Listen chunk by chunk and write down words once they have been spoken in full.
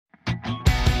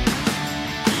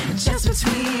just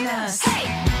between us. Hey!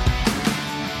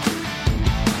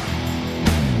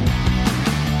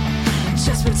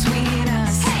 Just between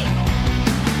us. Hey!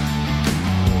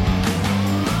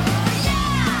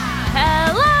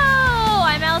 Hello!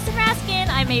 I'm Allison Raskin.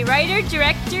 I'm a writer,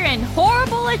 director, and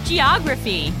horrible at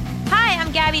geography. Hi,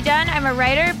 I'm Gabby Dunn. I'm a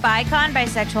writer, bicon,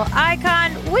 bisexual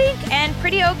icon, wink, and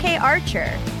pretty okay archer.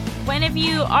 When have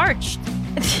you arched?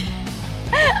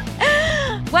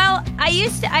 Well, I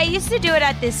used to do it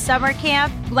at this summer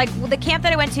camp, like the camp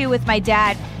that I went to with my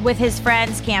dad, with his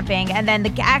friends camping, and then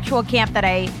the actual camp that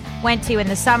I went to in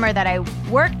the summer that I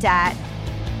worked at,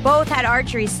 both had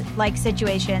archery like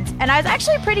situations, and I was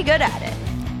actually pretty good at it.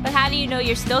 But how do you know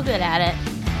you're still good at it?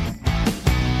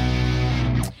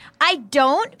 I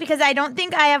don't, because I don't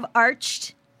think I have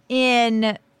arched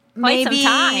in Quite maybe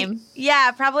some time.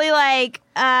 Yeah, probably like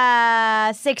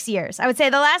 6 years. I would say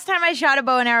the last time I shot a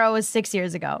bow and arrow was 6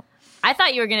 years ago. I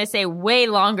thought you were going to say way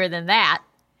longer than that.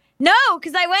 No,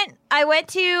 because I went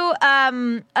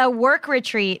to a work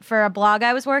retreat for a blog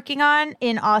I was working on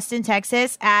in Austin,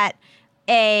 Texas, at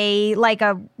a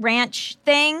ranch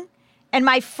thing, and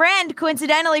my friend,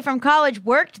 coincidentally from college,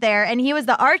 worked there, and he was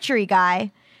the archery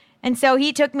guy, and so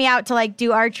he took me out to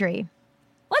do archery.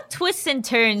 What twists and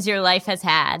turns your life has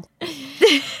had.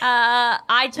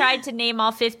 I tried to name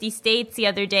all 50 states the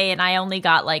other day, and I only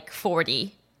got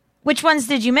 40. Which ones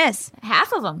did you miss?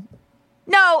 Half of them.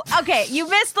 No, okay, you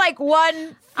missed 1/5 of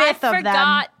them. I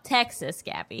forgot Texas,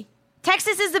 Gabby.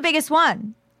 Texas is the biggest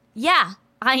one. Yeah,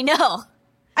 I know.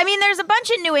 I mean, there's a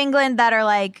bunch in New England that are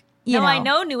I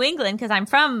know New England because I'm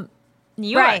from New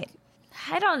York. Right.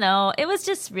 I don't know. It was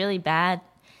just really bad.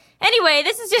 Anyway,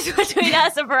 this is Just Between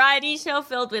Us, a variety show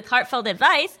filled with heartfelt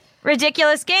advice,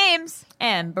 ridiculous games,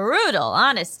 and brutal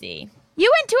honesty.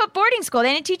 You went to a boarding school.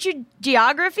 They didn't teach you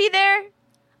geography there?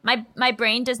 My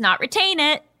brain does not retain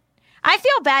it. I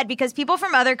feel bad because people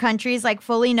from other countries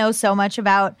fully know so much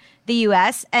about the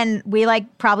U.S. and we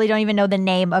probably don't even know the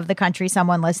name of the country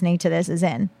someone listening to this is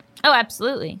in. Oh,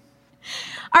 absolutely.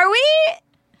 Are we?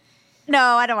 No,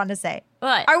 I don't want to say.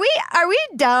 What? Are we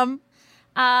dumb?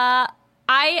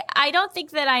 I don't think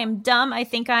that I am dumb. I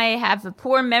think I have a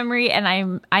poor memory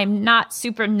and I'm not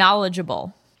super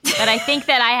knowledgeable. But I think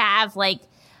that I have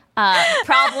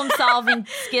problem solving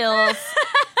skills.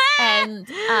 And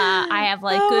I have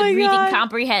good reading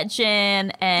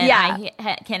comprehension, and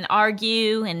I can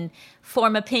argue and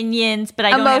form opinions, but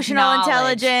I don't have emotional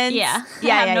intelligence. Yeah, I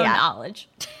have no knowledge.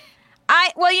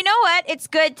 Well, you know what? It's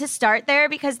good to start there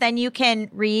because then you can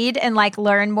read and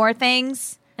learn more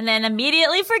things, and then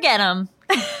immediately forget them.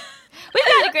 We've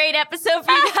got a great episode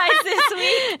for you guys this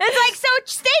week. It's so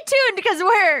stay tuned because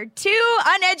we're two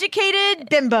uneducated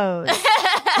bimbos.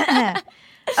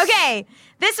 Okay.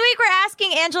 This week, we're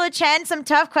asking Angela Chen some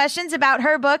tough questions about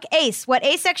her book, Ace, What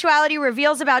Asexuality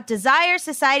Reveals About Desire,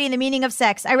 Society, and the Meaning of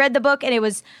Sex. I read the book, and it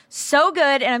was so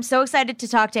good, and I'm so excited to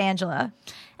talk to Angela.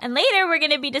 And later, we're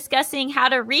going to be discussing how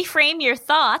to reframe your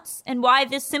thoughts and why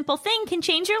this simple thing can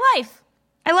change your life.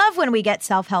 I love when we get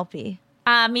self-helpy.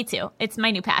 Me too. It's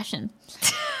my new passion.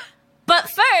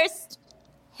 But first,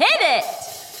 hit it!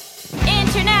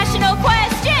 International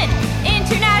question!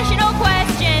 International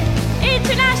question!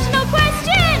 International question!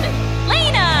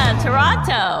 Lena,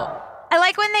 Toronto. I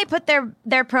like when they put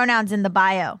their pronouns in the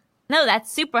bio. No,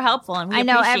 that's super helpful, and I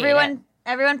know appreciate it.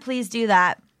 Everyone, please do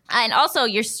that. And also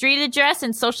your street address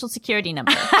and social security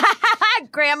number.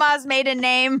 Grandma's maiden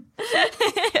name.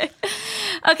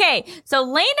 Okay, so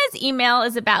Lena's email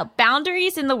is about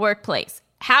boundaries in the workplace.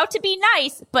 How to be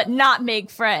nice, but not make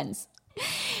friends.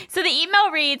 So the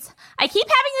email reads, I keep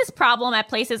having this problem at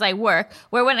places I work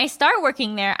where when I start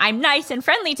working there, I'm nice and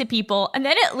friendly to people, and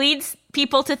then it leads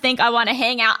people to think I want to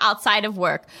hang out outside of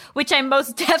work, which I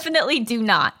most definitely do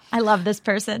not. I love this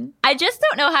person. I just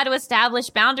don't know how to establish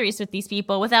boundaries with these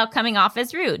people without coming off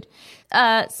as rude.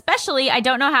 Especially, I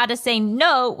don't know how to say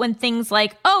no when things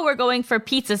like, oh, we're going for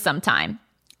pizza sometime.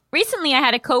 Recently, I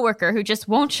had a coworker who just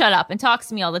won't shut up and talks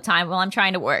to me all the time while I'm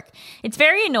trying to work. It's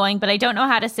very annoying, but I don't know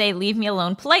how to say leave me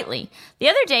alone politely. The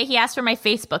other day, he asked for my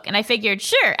Facebook, and I figured,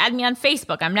 sure, add me on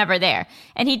Facebook. I'm never there.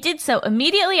 And he did so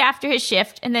immediately after his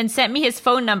shift and then sent me his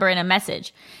phone number in a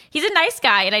message. He's a nice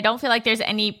guy, and I don't feel like there's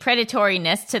any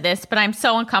predatoriness to this, but I'm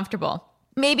so uncomfortable.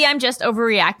 Maybe I'm just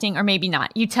overreacting, or maybe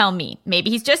not. You tell me. Maybe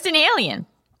he's just an alien.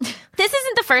 This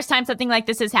isn't the first time something like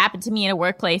this has happened to me in a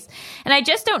workplace, and I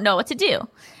just don't know what to do.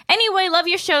 Anyway, love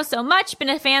your show so much. Been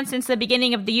a fan since the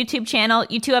beginning of the YouTube channel.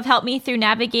 You two have helped me through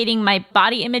navigating my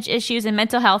body image issues and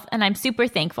mental health, and I'm super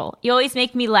thankful. You always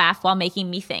make me laugh while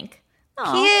making me think.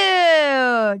 Aww.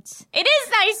 Cute. It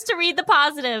is nice to read the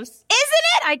positives. Isn't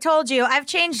it? I told you. I've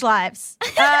changed lives.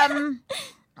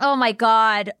 Oh my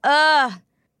God. I'm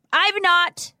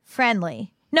not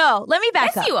friendly. No, let me back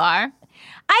up. Yes, you are.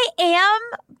 I am,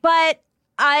 but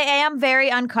I am very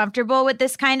uncomfortable with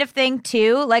this kind of thing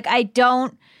too. Like, I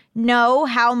don't know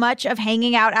how much of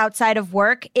hanging out outside of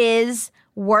work is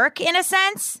work in a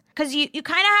sense, because you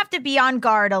kind of have to be on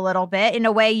guard a little bit in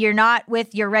a way you're not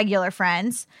with your regular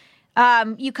friends.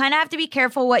 You kind of have to be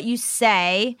careful what you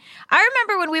say. I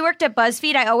remember when we worked at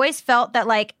BuzzFeed, I always felt that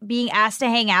like being asked to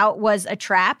hang out was a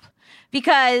trap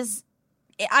because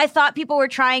I thought people were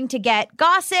trying to get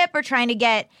gossip or trying to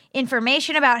get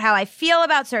information about how I feel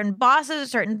about certain bosses or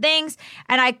certain things.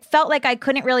 And I felt like I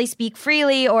couldn't really speak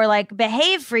freely or like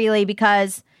behave freely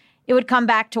because it would come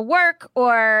back to work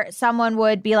or someone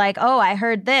would be like, oh, I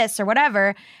heard this or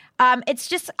whatever. I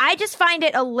just find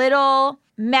it a little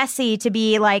messy to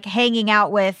be like hanging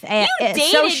out with You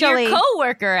dated socially. your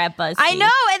coworker at BuzzFeed. I know,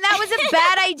 and that was a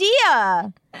bad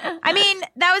idea. I mean,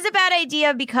 that was a bad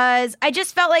idea because I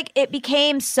just felt like it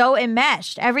became so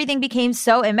enmeshed. Everything became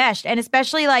so enmeshed, and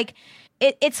especially like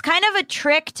it's kind of a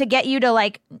trick to get you to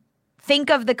like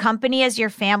think of the company as your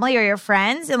family or your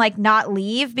friends and like not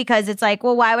leave because it's like,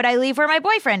 well, why would I leave where my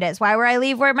boyfriend is? Why would I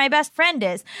leave where my best friend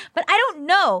is? But I don't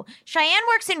know. Cheyenne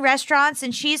works in restaurants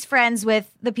and she's friends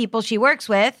with the people she works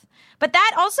with. But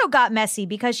that also got messy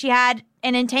because she had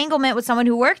an entanglement with someone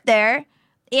who worked there.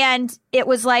 And it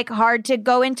was like hard to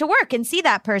go into work and see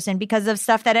that person because of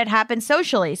stuff that had happened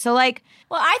socially. So like,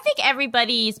 well, I think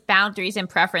everybody's boundaries and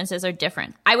preferences are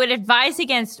different. I would advise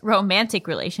against romantic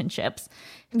relationships.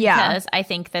 Yeah. Because I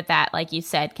think that, like you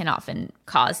said, can often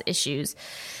cause issues.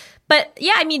 But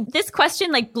yeah, I mean, this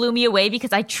question like blew me away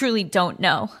because I truly don't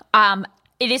know.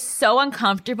 It is so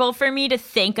uncomfortable for me to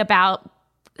think about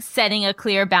setting a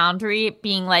clear boundary,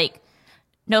 being like,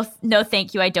 no,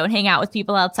 thank you. I don't hang out with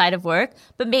people outside of work.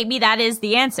 But maybe that is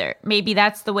the answer. Maybe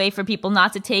that's the way for people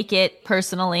not to take it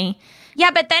personally.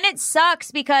 Yeah, but then it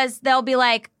sucks because they'll be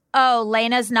like, oh,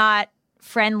 Lena's not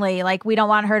friendly. Like, we don't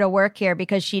want her to work here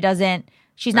because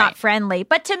she's not friendly.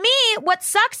 But to me, what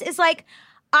sucks is like,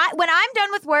 when I'm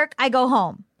done with work, I go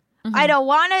home. Mm-hmm. I don't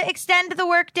want to extend the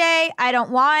workday. I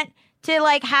don't want to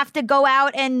like have to go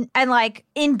out and like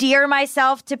endear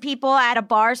myself to people at a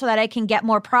bar so that I can get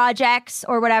more projects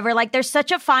or whatever. Like, there's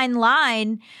such a fine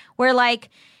line where like,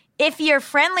 if you're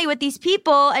friendly with these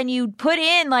people and you put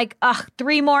in like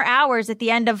 3 more hours at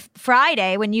the end of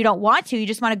Friday when you don't want to, you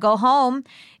just want to go home.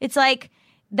 It's like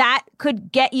that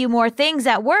could get you more things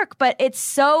at work, but it's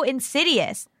so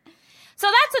insidious. So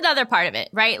that's another part of it,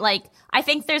 right? Like, I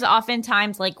think there's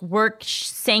oftentimes like work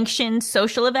sanctioned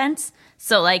social events.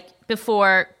 So like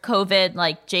before COVID,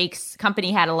 like Jake's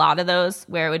company had a lot of those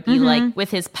where it would be like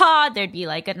with his pod, there'd be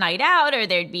like a night out or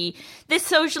there'd be this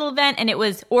social event and it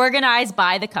was organized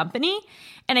by the company.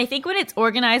 And I think when it's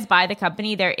organized by the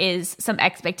company, there is some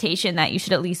expectation that you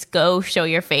should at least go show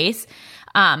your face.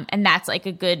 And that's like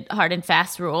a good hard and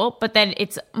fast rule. But then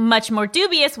it's much more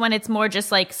dubious when it's more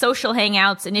just like social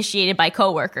hangouts initiated by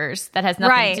coworkers that has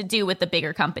nothing to do with the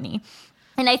bigger company.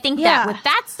 And I think that with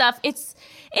that stuff, it's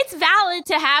valid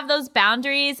to have those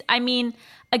boundaries. I mean,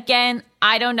 again,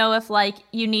 I don't know if like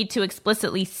you need to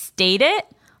explicitly state it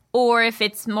or if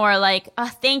it's more like,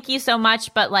 thank you so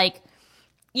much, but like,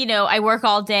 you know, I work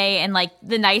all day and like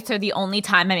the nights are the only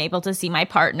time I'm able to see my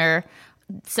partner.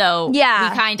 So we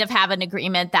kind of have an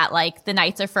agreement that like the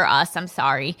nights are for us. I'm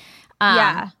sorry.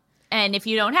 And if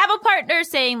you don't have a partner,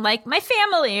 saying like my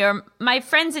family or my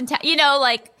friends in town, you know,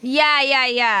 like.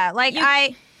 Yeah. Like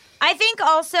I think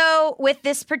also with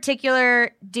this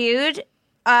particular dude,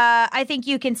 I think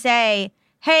you can say,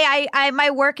 hey, I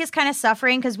my work is kind of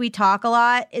suffering because we talk a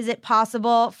lot. Is it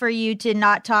possible for you to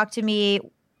not talk to me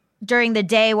during the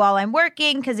day while I'm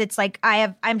working? Because it's like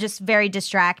I'm just very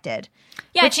distracted.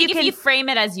 Yeah, I think if you frame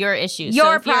it as your issue.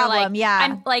 Your problem,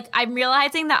 I'm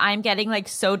realizing that I'm getting like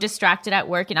so distracted at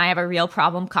work and I have a real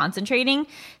problem concentrating.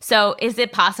 So is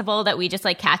it possible that we just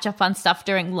like catch up on stuff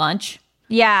during lunch?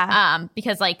 Yeah.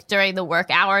 Because like during the work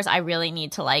hours, I really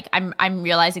need to like, I'm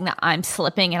realizing that I'm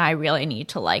slipping and I really need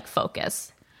to like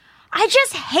focus. I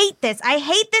just hate this. I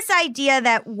hate this idea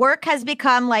that work has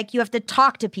become like you have to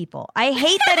talk to people. I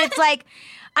hate that it's like,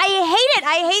 I hate it.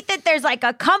 I hate that there's like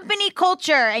a company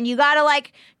culture and you got to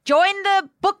like join the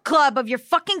book club of your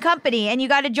fucking company and you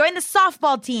got to join the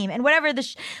softball team and whatever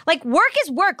like work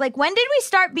is work. Like when did we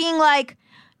start being like,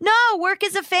 no, work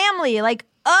is a family. Like,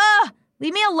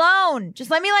 leave me alone. Just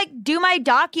let me like do my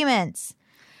documents.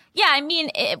 Yeah, I mean,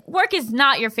 work is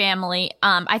not your family.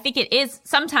 I think it is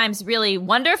sometimes really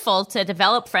wonderful to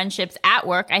develop friendships at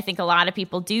work. I think a lot of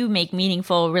people do make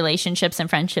meaningful relationships and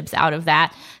friendships out of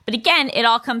that. But again, it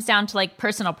all comes down to like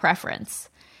personal preference.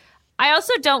 I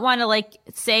also don't want to like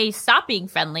say stop being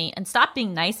friendly and stop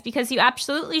being nice, because you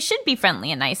absolutely should be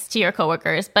friendly and nice to your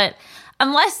coworkers. But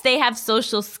unless they have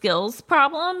social skills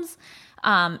problems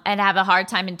and have a hard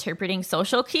time interpreting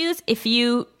social cues, if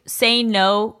you say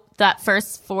no that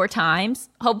first 4 times,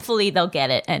 hopefully they'll get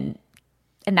it, and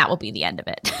that will be the end of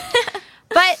it.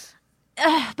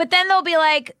 But then they'll be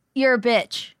like, you're a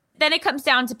bitch. Then it comes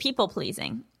down to people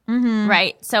pleasing.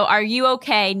 Right. So are you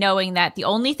okay knowing that the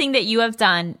only thing that you have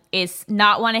done is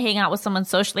not want to hang out with someone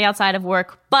socially outside of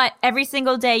work, but every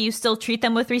single day you still treat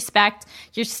them with respect,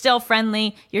 you're still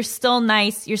friendly, you're still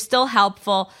nice, you're still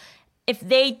helpful. If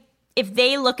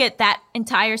they look at that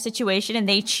entire situation and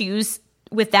they choose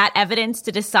with that evidence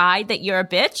to decide that you're a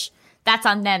bitch, that's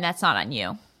on them, that's not on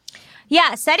you.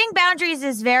 Yeah, setting boundaries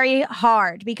is very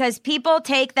hard because people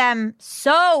take them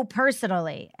so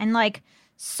personally and like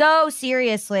so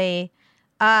seriously.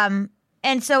 And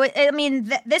so,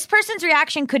 this person's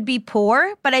reaction could be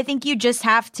poor, but I think you just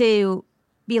have to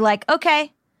be like,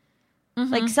 okay,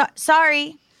 like,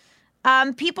 sorry. I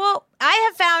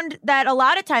have found that a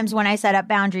lot of times when I set up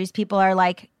boundaries, people are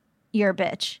like, you're a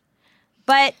bitch.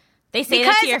 But they say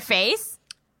that to your face?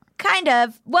 Kind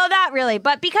of. Well, not really.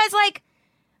 But because, like,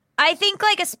 I think,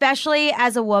 like, especially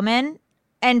as a woman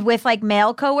and with, like,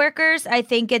 male coworkers, I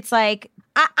think it's like,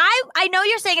 I know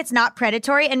you're saying it's not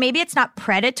predatory, and maybe it's not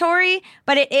predatory,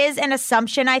 but it is an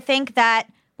assumption, I think,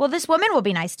 that, well, this woman will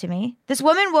be nice to me. This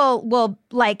woman will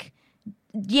like,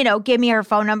 you know, give me her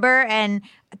phone number and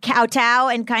kowtow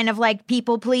and kind of like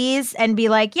people please and be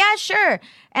like, yeah, sure.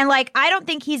 And like, I don't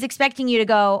think he's expecting you to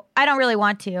go, I don't really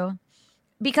want to.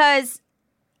 Because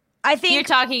I think you're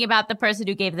talking about the person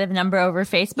who gave the number over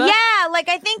Facebook. Yeah, like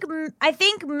I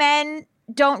think men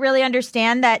don't really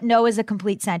understand that no is a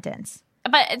complete sentence.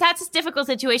 But that's a difficult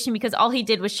situation because all he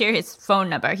did was share his phone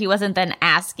number. He wasn't then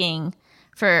asking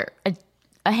for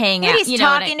a hangout. He's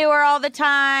talking to her all the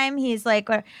time. He's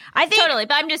like, I think totally.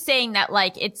 But I'm just saying that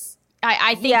like it's.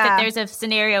 I think that there's a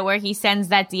scenario where he sends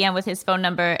that DM with his phone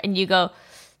number, and you go,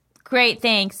 "Great,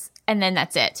 thanks," and then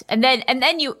that's it. And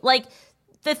then you like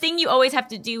the thing you always have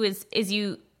to do is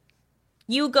you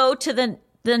go to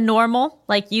the normal,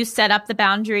 like you set up the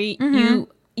boundary,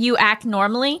 you act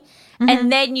normally.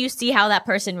 And then you see how that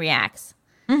person reacts.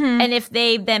 And if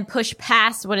they then push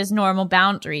past what is normal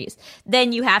boundaries,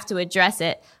 then you have to address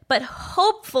it. But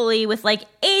hopefully with like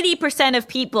 80% of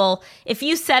people, if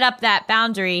you set up that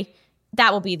boundary,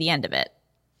 that will be the end of it.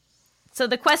 So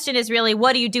the question is really,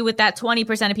 what do you do with that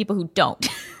 20% of people who don't?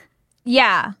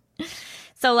 Yeah.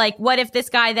 So like, what if this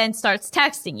guy then starts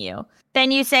texting you? Then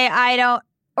you say, I don't,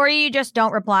 or you just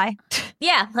don't reply.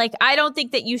 Yeah. Like, I don't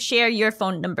think that you share your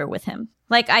phone number with him.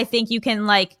 Like, I think you can,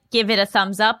 like, give it a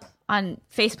thumbs up on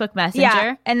Facebook Messenger.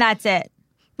 Yeah, and that's it.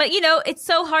 But, you know, it's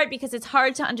so hard because it's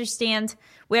hard to understand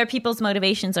where people's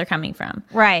motivations are coming from.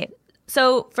 Right.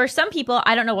 So for some people,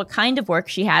 I don't know what kind of work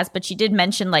she has, but she did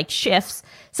mention, like, shifts.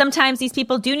 Sometimes these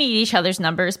people do need each other's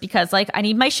numbers because, like, I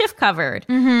need my shift covered.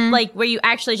 Like, where you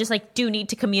actually just, like, do need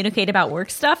to communicate about work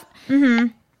stuff.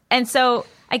 And so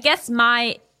I guess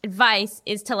my advice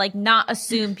is to like not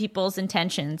assume people's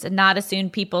intentions and not assume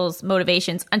people's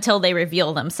motivations until they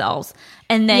reveal themselves,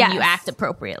 and then you act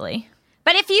appropriately.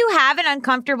 But if you have an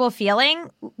uncomfortable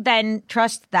feeling, then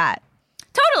trust that.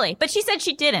 Totally. But she said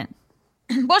she didn't.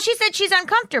 Well, she said she's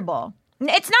uncomfortable.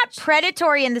 It's not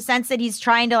predatory in the sense that he's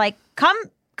trying to like come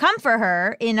for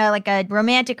her in a like a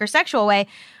romantic or sexual way,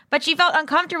 but she felt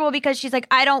uncomfortable because she's like,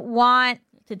 I don't want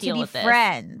to deal with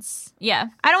friends. Yeah.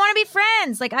 I don't want to be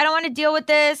friends. Like, I don't want to deal with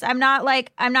this. I'm not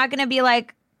going to be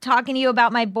like talking to you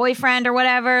about my boyfriend or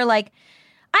whatever. Like,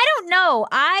 I don't know.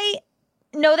 I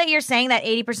know that you're saying that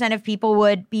 80% of people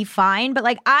would be fine, but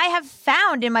like I have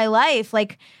found in my life,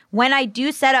 like when I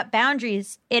do set up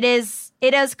boundaries, it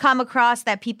has come across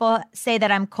that people say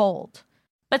that I'm cold.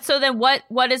 But so then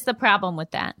what is the problem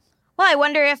with that? Well, I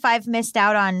wonder if I've missed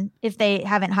out on, if they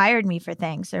haven't hired me for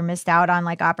things or missed out on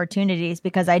like opportunities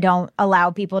because I don't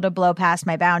allow people to blow past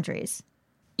my boundaries.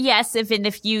 Yes, if in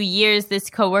a few years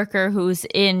this coworker who's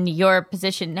in your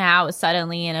position now is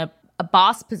suddenly in a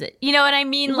boss position. You know what I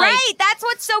mean? Like, right. That's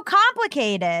what's so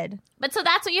complicated. But so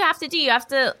that's what you have to do. You have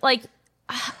to like,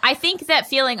 I think that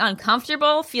feeling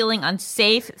uncomfortable, feeling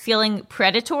unsafe, feeling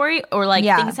predatory, or like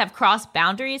things have crossed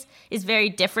boundaries is very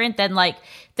different than like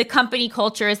the company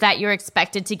culture is that you're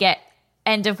expected to get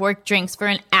end of work drinks for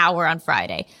an hour on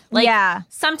Friday. Like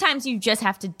sometimes you just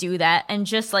have to do that and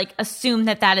just like assume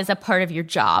that that is a part of your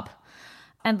job.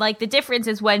 And like the difference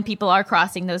is when people are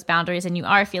crossing those boundaries and you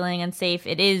are feeling unsafe,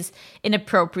 it is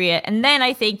inappropriate. And then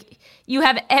I think you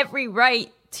have every right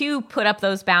to put up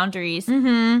those boundaries.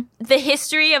 The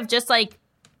history of just like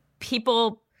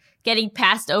people getting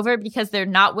passed over because they're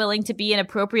not willing to be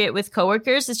inappropriate with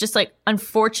coworkers is just like,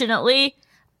 unfortunately,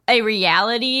 a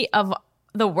reality of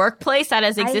the workplace that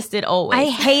has existed always. I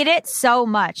hate it so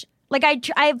much. Like,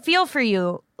 I feel for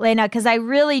you, Lena, because I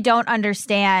really don't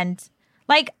understand.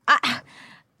 Like,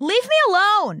 leave me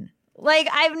alone. Like,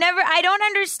 I don't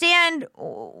understand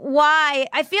why.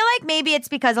 I feel like maybe it's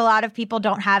because a lot of people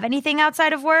don't have anything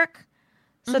outside of work.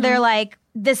 So they're like,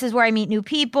 this is where I meet new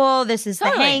people. This is the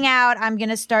hangout. I'm going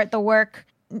to start the work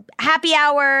happy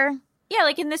hour. Yeah,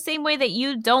 like in the same way that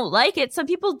you don't like it, some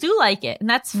people do like it, and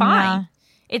that's fine. Yeah.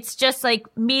 It's just like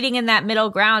meeting in that middle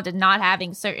ground and not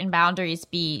having certain boundaries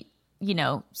be,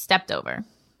 stepped over.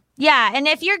 Yeah, and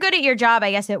if you're good at your job,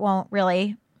 I guess it won't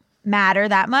really matter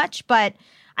that much. But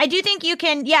I do think you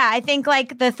can, I think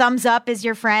like the thumbs up is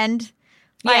your friend.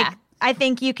 Like, Yeah. I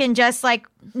think you can just like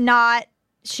not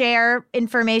share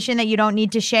information that you don't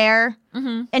need to share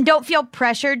and don't feel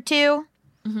pressured to.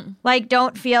 Like,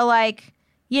 don't feel like,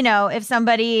 if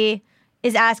somebody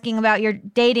is asking about your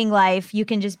dating life, you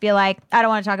can just be like, I don't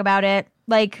want to talk about it.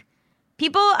 Like,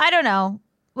 people, I don't know.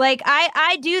 Like,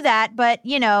 I do that, but,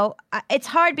 it's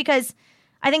hard because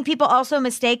I think people also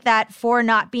mistake that for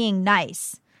not being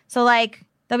nice. So, like,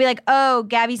 they'll be like, oh,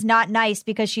 Gabby's not nice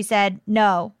because she said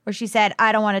no, or she said,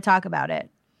 I don't want to talk about it.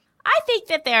 I think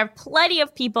that there are plenty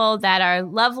of people that are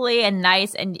lovely and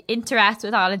nice and interact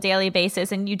with on a daily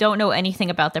basis, and you don't know anything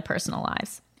about their personal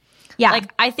lives. Yeah.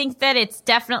 Like, I think that it's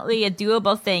definitely a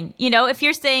doable thing. If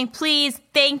you're saying please,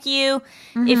 thank you,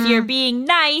 if you're being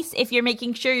nice, if you're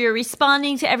making sure you're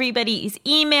responding to everybody's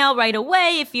email right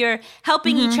away, if you're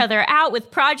helping each other out with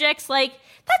projects, like,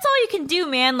 that's all you can do,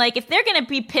 man. Like, if they're going to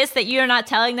be pissed that you're not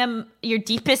telling them your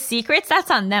deepest secrets, that's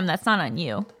on them. That's not on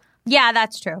you. Yeah,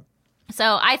 that's true.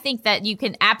 So I think that you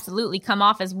can absolutely come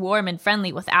off as warm and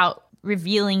friendly without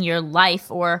revealing your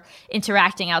life or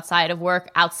interacting outside of work,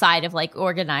 outside of like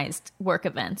organized work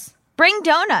events. Bring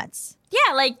donuts.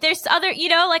 Yeah, like there's other,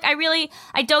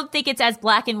 I don't think it's as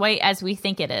black and white as we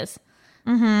think it is.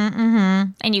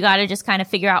 And you got to just kind of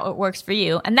figure out what works for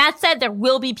you. And that said, there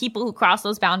will be people who cross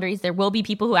those boundaries. There will be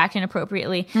people who act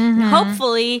inappropriately. And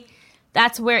hopefully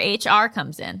that's where HR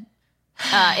comes in.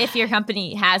 If your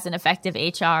company has an effective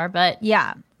HR, but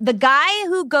Yeah. The guy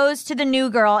who goes to the new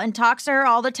girl and talks to her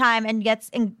all the time and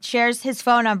shares his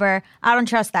phone number, I don't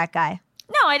trust that guy.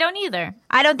 no, I don't either.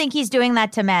 I don't think he's doing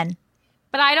that to men.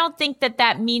 But I don't think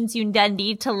that means you then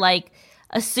need to like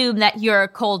assume that you're a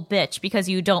cold bitch because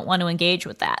you don't want to engage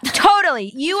with that.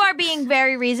 Totally. You are being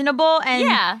very reasonable and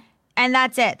Yeah. and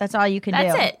that's it. That's all you can do.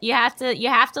 That's it. You have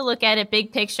to look at it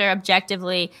big picture,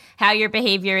 objectively, how your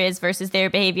behavior is versus their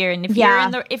behavior. And if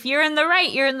you're in the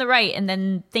right, you're in the right. And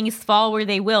then things fall where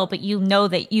they will, but you know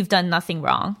that you've done nothing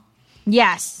wrong.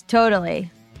 Yes,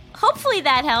 totally. Hopefully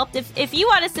that helped. If you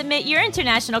want to submit your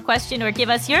international question or give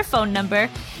us your phone number,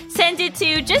 send it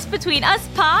to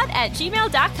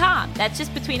justbetweenuspod@gmail.com. That's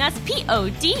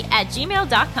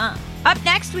justbetweenuspod@gmail.com. Up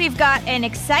next, we've got an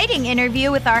exciting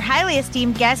interview with our highly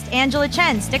esteemed guest, Angela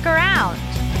Chen. Stick around.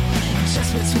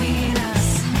 Just between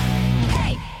us.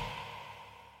 Hey.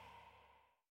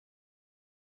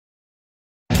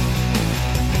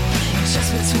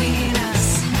 Just between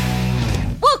us.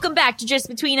 Welcome back to Just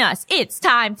Between Us. It's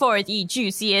time for the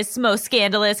juiciest, most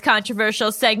scandalous,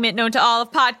 controversial segment known to all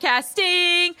of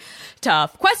podcasting.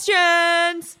 Tough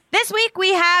questions. This week,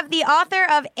 we have the author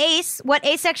of Ace, What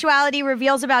Asexuality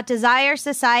Reveals About Desire,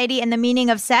 Society, and the Meaning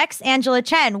of Sex, Angela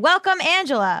Chen. Welcome,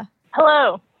 Angela.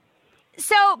 Hello.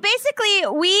 So basically,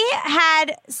 we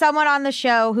had someone on the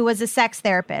show who was a sex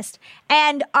therapist,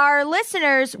 and our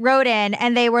listeners wrote in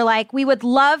and they were like, we would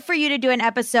love for you to do an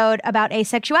episode about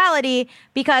asexuality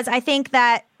because I think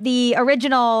that the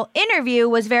original interview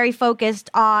was very focused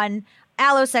on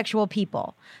allosexual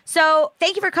people. So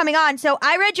thank you for coming on. So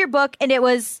I read your book and it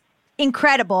was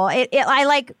incredible. I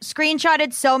like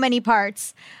screenshotted so many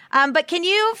parts. But can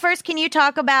you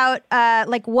talk about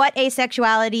like what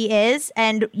asexuality is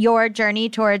and your journey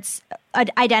towards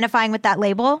identifying with that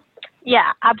label?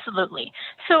 Yeah, absolutely.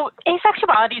 So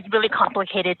asexuality is really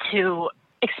complicated to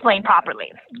explain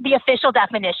properly. The official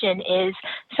definition is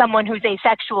someone who's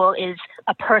asexual is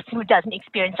a person who doesn't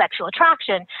experience sexual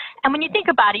attraction. And when you think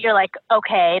about it, you're like,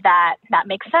 okay, that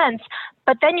makes sense.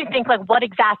 But then you think, like, what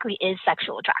exactly is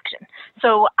sexual attraction?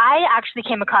 So I actually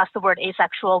came across the word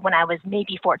asexual when I was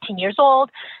maybe 14 years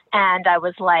old. And I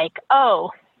was like,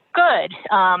 oh, good,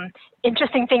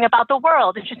 interesting thing about the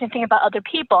world, interesting thing about other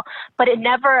people. But it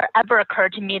never, ever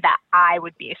occurred to me that I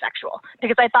would be asexual,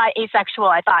 because I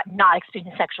thought not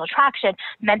experiencing sexual attraction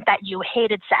meant that you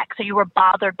hated sex, or you were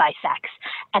bothered by sex.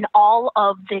 And all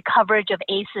of the coverage of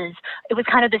ACEs, it was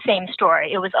kind of the same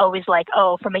story. It was always like,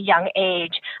 oh, from a young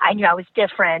age, I knew I was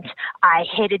different. I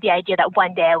hated the idea that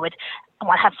one day I would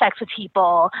want to have sex with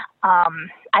people.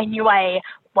 I knew I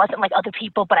wasn't like other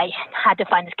people, but I had to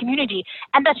find this community.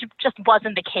 And that just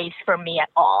wasn't the case for me at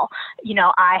all. You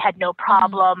know, I had no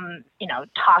problem, you know,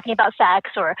 talking about sex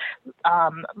or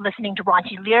listening to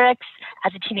raunchy lyrics.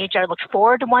 As a teenager, I looked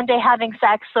forward to one day having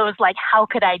sex. So it was like, how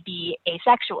could I be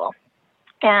asexual?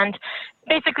 And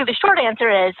basically the short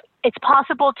answer is, it's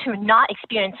possible to not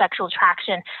experience sexual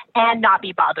attraction and not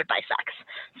be bothered by sex.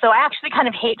 So I actually kind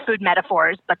of hate food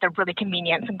metaphors, but they're really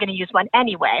convenient, so I'm going to use one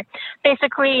anyway.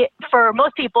 Basically, for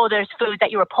most people, there's food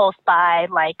that you're repulsed by,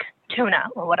 like tuna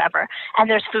or whatever, and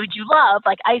there's food you love,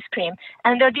 like ice cream,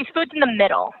 and there are these foods in the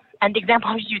middle. And the example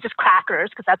I use is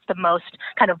crackers, because that's the most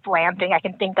kind of bland thing I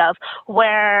can think of,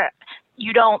 where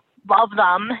you don't love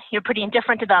them, you're pretty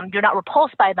indifferent to them, you're not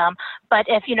repulsed by them, but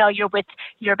if, you know, you're with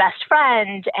your best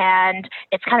friend and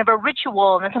it's kind of a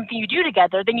ritual and it's something you do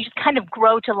together, then you just kind of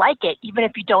grow to like it, even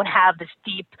if you don't have this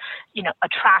deep, you know,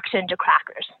 attraction to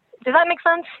crackers. Does that make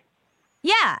sense?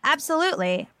 Yeah,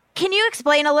 absolutely. Can you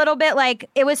explain a little bit, like,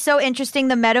 it was so interesting,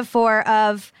 the metaphor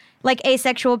of like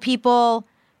asexual people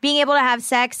being able to have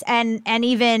sex and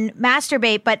even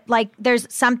masturbate, but like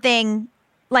there's something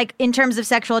like in terms of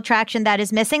sexual attraction that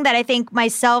is missing that I think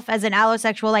myself as an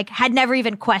allosexual like had never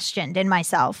even questioned in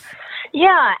myself.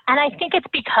 Yeah, and I think it's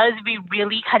because we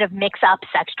really kind of mix up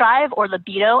sex drive or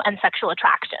libido and sexual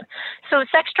attraction. So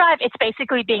sex drive, it's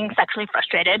basically being sexually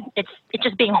frustrated. It's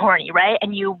just being horny, right?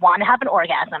 And you want to have an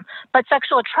orgasm. But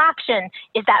sexual attraction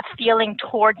is that feeling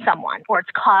towards someone, or it's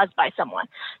caused by someone.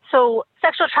 So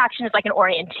sexual attraction is like an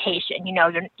orientation. You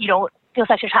know, you don't feel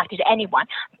sexually attracted to anyone.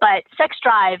 But sex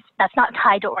drive, that's not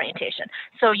tied to orientation.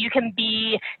 So you can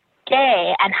be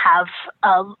gay and have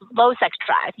a low sex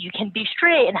drive. You can be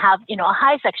straight and have, you know, a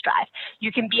high sex drive.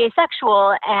 You can be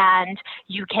asexual and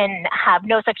you can have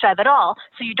no sex drive at all.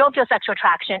 So you don't feel sexual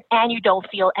attraction and you don't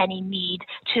feel any need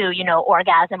to, you know,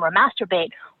 orgasm or masturbate.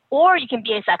 Or you can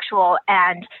be asexual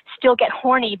and still get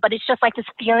horny, but it's just like this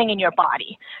feeling in your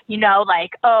body, you know, like,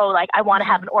 oh, like I want to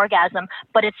have an orgasm,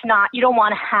 but it's not, you don't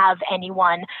want to have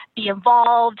anyone be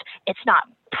involved. It's not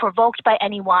provoked by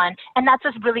anyone. And that's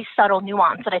this really subtle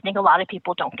nuance that I think a lot of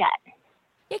people don't get.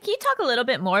 Yeah, can you talk a little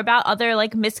bit more about other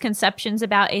like misconceptions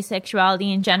about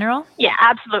asexuality in general? Yeah,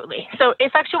 absolutely. So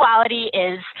asexuality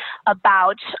is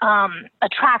about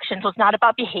attraction, so it's not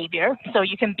about behavior. So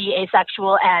you can be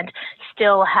asexual and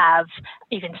still have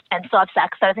still have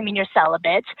sex. That doesn't mean you're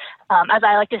celibate. As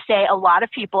I like to say, a lot of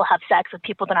people have sex with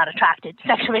people they're not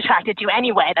sexually attracted to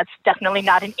anyway. That's definitely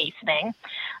not an ace thing.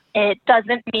 It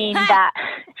doesn't mean that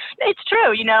it's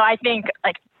true. You know, I think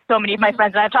like so many of my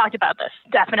friends and I have talked about this.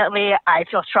 Definitely, I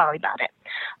feel strongly about it.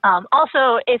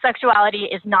 Also,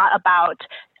 asexuality is not about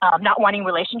not wanting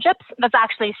relationships. That's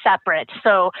actually separate.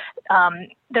 So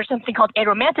there's something called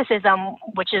aromanticism,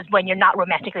 which is when you're not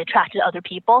romantically attracted to other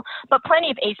people. But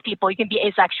plenty of ace people, you can be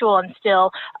asexual and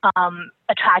still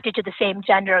attracted to the same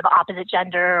gender or the opposite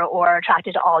gender, or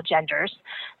attracted to all genders.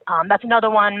 That's another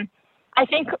one. I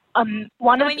think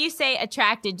when you say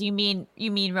attracted, do you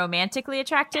mean romantically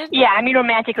attracted? Yeah, I mean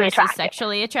romantically attracted.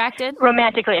 Sexually attracted?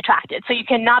 Romantically attracted. So you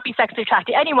cannot be sexually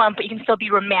attracted to anyone, but you can still be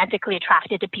romantically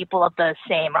attracted to people of the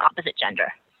same or opposite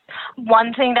gender.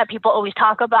 One thing that people always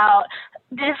talk about,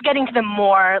 just getting to the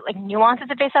more like nuances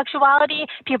of asexuality,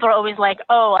 people are always like,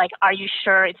 oh, like, are you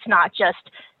sure it's not just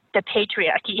the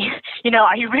patriarchy? You know,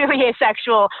 are you really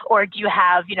asexual, or do you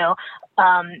have, you know,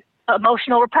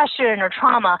 emotional repression or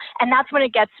trauma? And that's when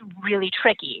it gets really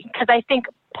tricky, because I think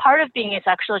part of being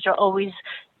asexual is you're always,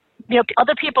 you know,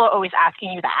 other people are always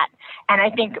asking you that. And I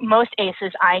think most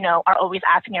aces I know are always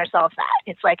asking ourselves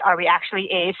that. It's like, are we actually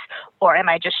ace, or am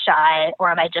I just shy, or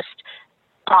am I just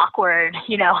awkward,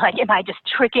 you know, like, am I just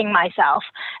tricking myself?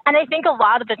 And I think a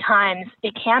lot of the times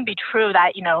it can be true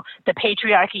that, you know, the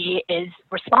patriarchy is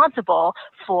responsible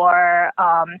for,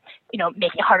 you know,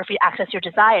 making it harder for you to access your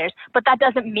desires. But that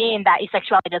doesn't mean that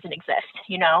asexuality doesn't exist.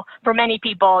 You know, for many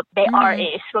people, they are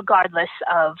ace regardless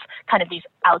of kind of these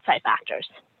outside factors.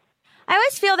 I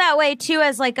always feel that way, too,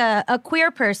 as like a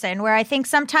queer person, where I think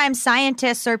sometimes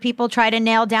scientists or people try to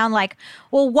nail down like,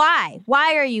 well, why?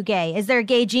 Why are you gay? Is there a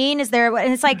gay gene? Is there?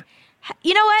 And it's like,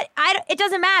 you know what? It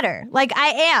doesn't matter. Like, I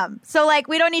am. So, like,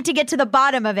 we don't need to get to the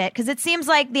bottom of it because it seems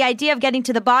like the idea of getting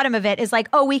to the bottom of it is like,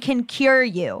 oh, we can cure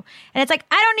you. And it's like,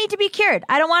 I don't need to be cured.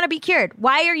 I don't want to be cured.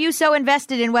 Why are you so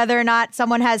invested in whether or not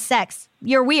someone has sex?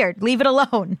 You're weird. Leave it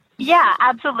alone. Yeah,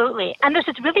 absolutely. And there's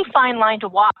this really fine line to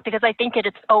walk because I think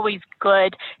it's always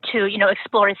good to,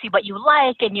 explore and see what you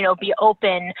like and, be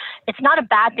open. It's not a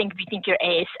bad thing if you think you're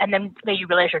ace and then you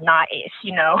realize you're not ace,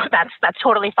 that's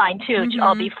totally fine too. It should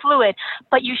all be fluid,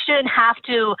 but you shouldn't have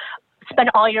to spend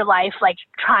all your life like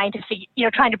trying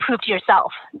to prove to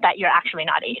yourself that you're actually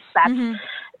not ace. That's,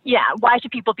 why should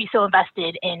people be so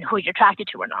invested in who you're attracted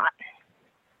to or not?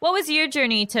 What was your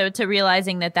journey to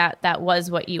realizing that was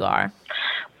what you are?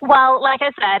 Well, like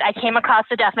I said, I came across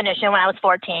the definition when I was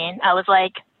 14. I was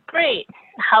like, great,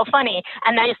 how funny.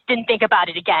 And I just didn't think about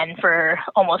it again for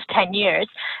almost 10 years.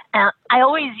 I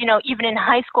always, even in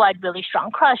high school, I had really strong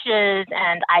crushes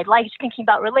and I liked thinking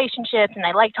about relationships and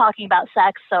I liked talking about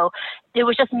sex. So there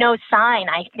was just no sign,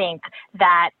 I think,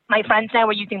 that my friends and I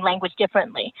were using language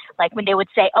differently. Like when they would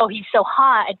say, oh, he's so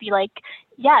hot, I'd be like,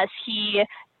 yes, he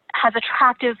has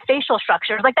attractive facial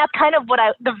structures. Like that's kind of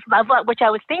the level at which I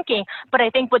was thinking. But I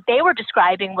think what they were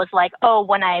describing was like, oh,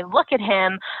 when I look at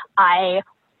him, I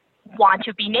want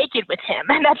to be naked with him.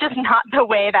 And that's just not the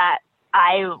way that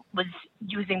I was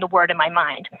using the word in my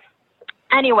mind.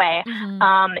 Anyway,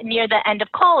 near the end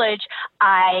of college,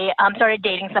 I started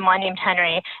dating someone named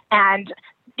Henry. And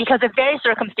because of various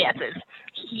circumstances,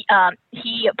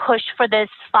 he pushed for this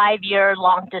 5-year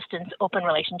long distance open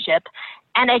relationship.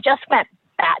 And I just went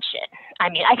batshit. I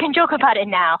mean, I can joke about it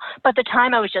now, but at the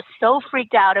time I was just so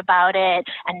freaked out about it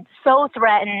and so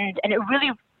threatened, and it really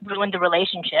ruined the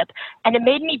relationship. And it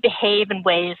made me behave in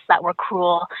ways that were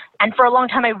cruel. And for a long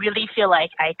time, I really feel like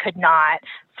I could not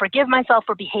forgive myself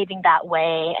for behaving that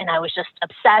way. And I was just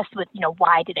obsessed with,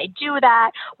 why did I do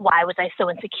that? Why was I so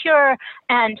insecure?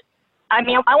 And I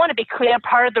mean, I want to be clear,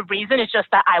 part of the reason is just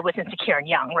that I was insecure and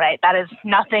young, right? That has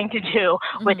nothing to do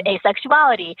with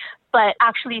asexuality. But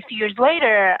actually, a few years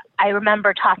later, I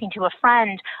remember talking to a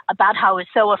friend about how I was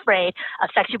so afraid of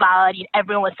sexuality and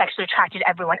everyone was sexually attracted to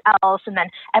everyone else. And then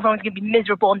everyone was going to be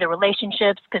miserable in their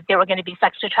relationships because they were going to be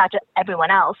sexually attracted to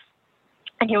everyone else.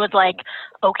 And he was like,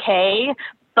 okay,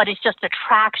 but it's just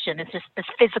attraction. It's just this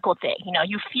physical thing.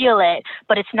 You feel it,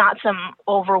 but it's not some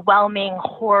overwhelming,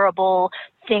 horrible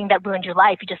thing that ruined your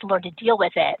life. You just learn to deal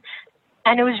with it.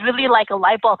 And it was really like a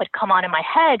light bulb had come on in my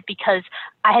head because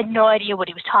I had no idea what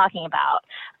he was talking about.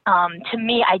 To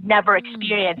me, I'd never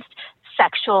experienced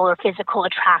sexual or physical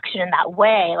attraction in that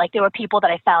way. Like there were people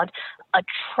that I found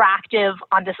attractive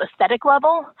on this aesthetic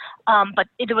level, but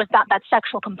there was not that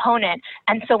sexual component.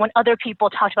 And so when other people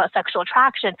talked about sexual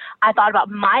attraction, I thought about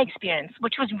my experience,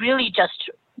 which was really just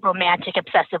romantic,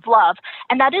 obsessive love.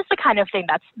 And that is the kind of thing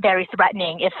that's very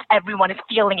threatening if everyone is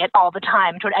feeling it all the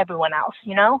time toward everyone else,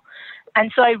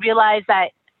 And so I realized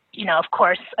that, of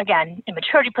course, again,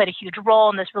 immaturity played a huge role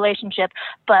in this relationship,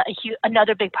 but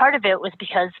another big part of it was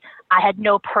because I had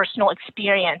no personal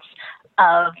experience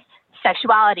of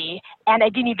sexuality, and I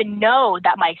didn't even know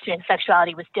that my experience of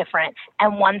sexuality was different.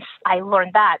 And once I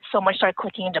learned that, so much started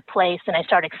clicking into place, and I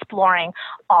started exploring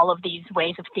all of these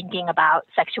ways of thinking about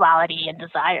sexuality and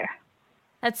desire.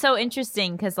 That's so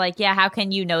interesting because, how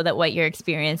can you know that what you're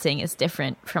experiencing is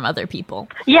different from other people?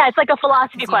 Yeah, it's like a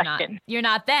philosophy question. You're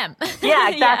not them.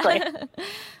 Yeah, exactly. Yeah.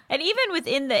 And even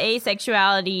within the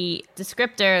asexuality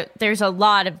descriptor, there's a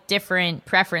lot of different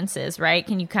preferences, right?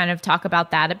 Can you kind of talk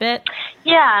about that a bit?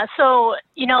 Yeah, so,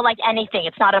 like anything,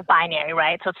 it's not a binary,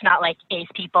 right? So it's not like ace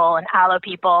people and allo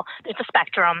people. It's a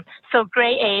spectrum. So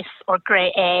gray ace or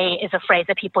gray A is a phrase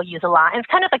that people use a lot. And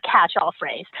it's kind of a catch-all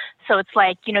phrase. So it's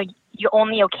like, you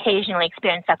only occasionally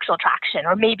experience sexual attraction,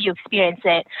 or maybe you experience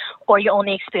it, or you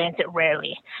only experience it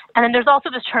rarely. And then there's also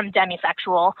this term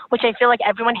demisexual, which I feel like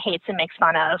everyone hates and makes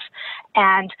fun of.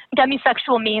 And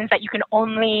demisexual means that you can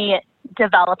only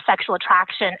develop sexual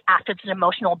attraction after it's an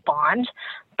emotional bond.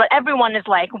 But everyone is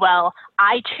like, well,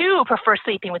 I too prefer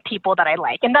sleeping with people that I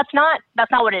like. And that's not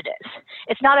what it is.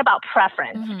 It's not about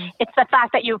preference. Mm-hmm. It's the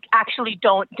fact that you actually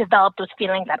don't develop those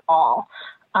feelings at all.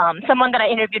 Someone that I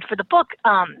interviewed for the book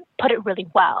put it really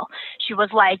well. She was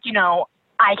like,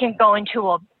 I can go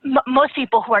into most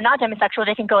people who are not demisexual,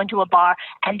 they can go into a bar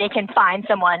and they can find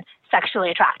someone sexually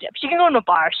attractive. She can go into a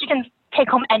bar. She can take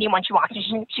home anyone she wants.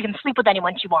 She can sleep with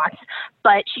anyone she wants,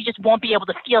 but she just won't be able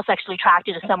to feel sexually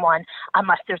attracted to someone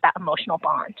unless there's that emotional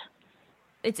bond.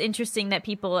 It's interesting that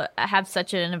people have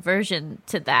such an aversion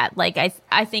to that. Like,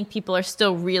 I think people are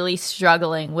still really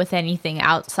struggling with anything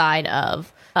outside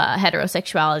of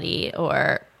heterosexuality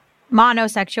or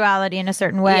monosexuality in a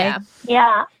certain way. Yeah.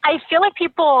 Yeah, I feel like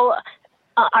people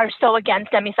are so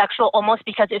against demisexual almost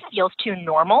because it feels too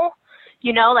normal.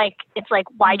 You know, like, it's like,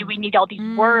 why do we need all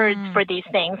these words for these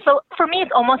things? So for me, it's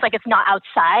almost like it's not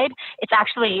outside. It's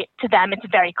actually, to them, it's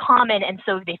very common. And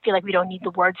so they feel like we don't need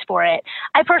the words for it.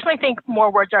 I personally think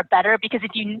more words are better because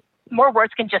more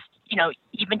words can just,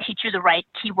 even teach you the right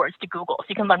keywords to Google. So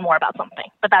you can learn more about something.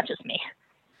 But that's just me.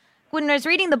 When I was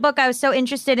reading the book, I was so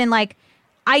interested in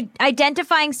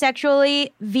identifying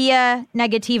sexually via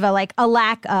negativa, like a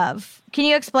lack of. Can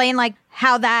you explain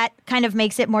how that kind of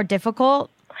makes it more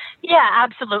difficult? Yeah,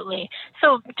 absolutely.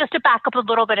 So just to back up a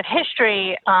little bit of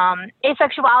history,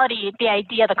 asexuality, the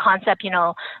idea, the concept,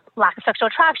 lack of sexual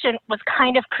attraction was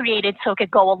kind of created so it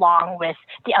could go along with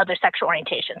the other sexual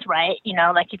orientations, right?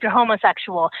 Like if you're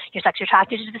homosexual, you're sexually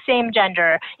attracted to the same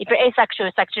gender. If you're asexual,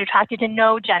 you're sexually attracted to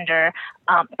no gender.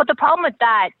 But the problem with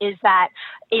that is that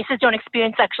aces don't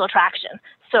experience sexual attraction.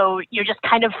 So you're just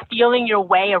kind of feeling your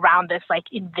way around this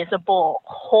invisible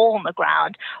hole in the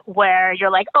ground where you're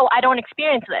like, oh, I don't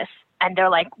experience this. And they're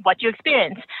like, what do you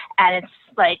experience? And it's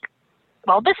like,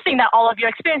 well, this thing that all of you are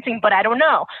experiencing, but I don't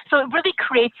know. So it really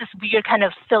creates this weird kind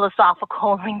of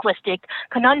philosophical linguistic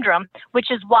conundrum,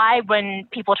 which is why when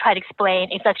people try to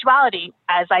explain asexuality,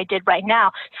 as I did right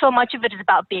now, so much of it is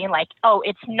about being like, oh,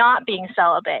 it's not being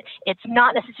celibate. It's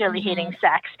not necessarily hating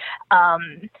sex.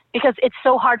 Because it's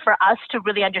so hard for us to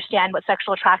really understand what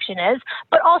sexual attraction is.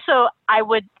 But also, I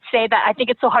would say that I think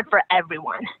it's so hard for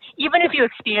everyone. Even if you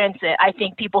experience it, I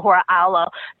think people who are allo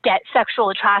get sexual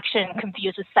attraction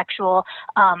confused with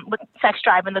with sex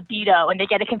drive and libido, and they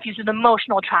get it confused with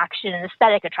emotional attraction and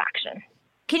aesthetic attraction.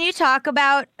 Can you talk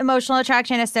about emotional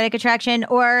attraction, aesthetic attraction,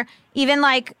 or even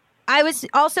I was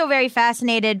also very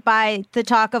fascinated by the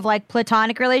talk of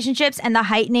platonic relationships and the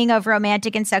heightening of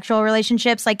romantic and sexual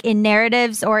relationships in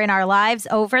narratives or in our lives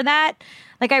over that.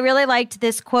 I really liked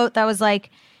this quote that was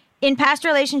in past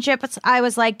relationships, I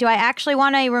was like, do I actually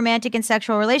want a romantic and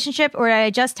sexual relationship, or do I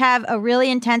just have a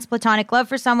really intense platonic love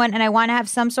for someone and I want to have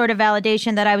some sort of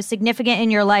validation that I was significant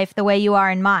in your life the way you are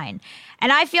in mine?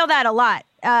 And I feel that a lot.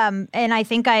 And I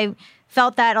think I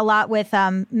felt that a lot with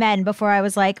men before. I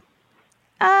was like,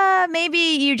 maybe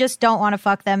you just don't want to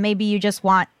fuck them. Maybe you just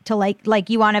want to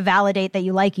you want to validate that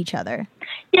you like each other.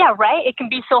 Yeah, right. It can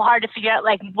be so hard to figure out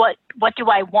what do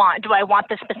I want? Do I want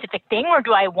this specific thing, or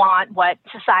do I want what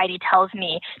society tells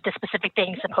me the specific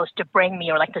thing is supposed to bring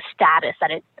me, or the status that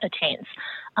it attains?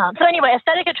 So anyway,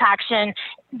 aesthetic attraction,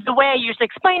 the way I usually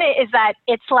explain it is that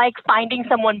it's like finding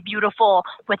someone beautiful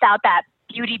without that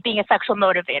beauty being a sexual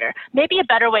motivator. Maybe a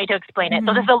better way to explain it,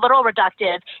 so this is a little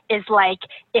reductive, is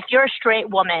if you're a straight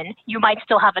woman, you might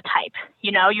still have a type.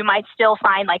 You might still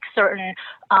find certain,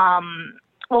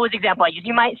 what was the example I used?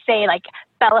 You might say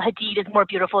Bella Hadid is more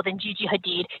beautiful than Gigi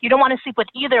Hadid. You don't want to sleep with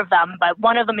either of them, but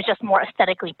one of them is just more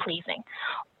aesthetically pleasing.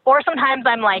 Or sometimes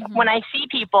I'm when I see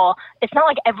people, it's not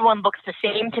like everyone looks the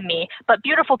same to me, but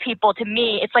beautiful people, to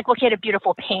me, it's like looking at a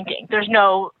beautiful painting. There's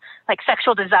no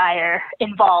sexual desire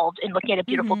involved in looking at a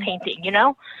beautiful painting,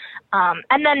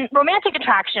 And then romantic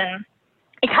attraction,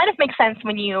 it kind of makes sense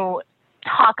when you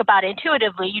talk about it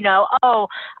intuitively, oh,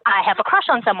 I have a crush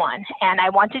on someone and I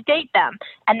want to date them.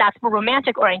 And that's where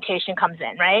romantic orientation comes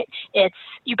in, right? It's,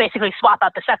 you basically swap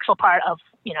out the sexual part of,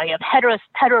 you have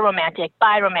heteroromantic,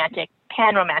 biromantic,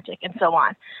 panromantic, and so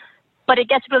on. But it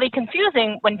gets really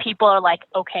confusing when people are like,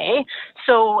 okay,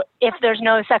 so if there's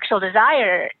no sexual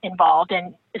desire involved,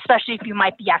 and especially if you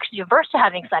might be actually averse to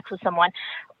having sex with someone,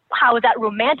 how is that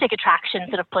romantic attraction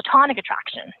instead of platonic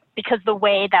attraction? Because the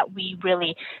way that we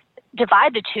really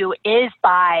divide the two is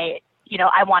by,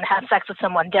 I want to have sex with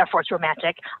someone, therefore it's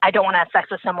romantic. I don't want to have sex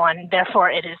with someone,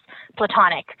 therefore it is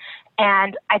platonic.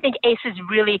 And I think aces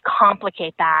really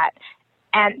complicate that.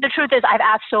 And the truth is, I've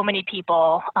asked so many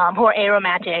people who are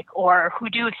aromantic or who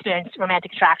do experience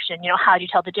romantic attraction, how do you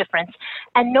tell the difference?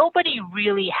 And nobody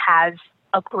really has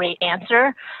a great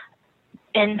answer.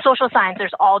 In social science,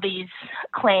 there's all these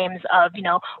claims of,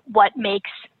 what makes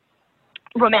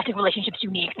romantic relationships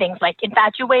unique, things like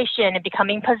infatuation and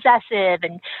becoming possessive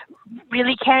and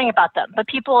really caring about them. But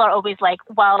people are always like,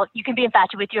 well, you can be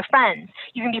infatuated with your friends.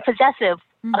 You can be possessive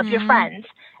of your friends.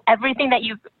 Everything that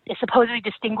supposedly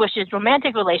distinguishes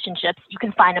romantic relationships, you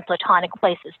can find in platonic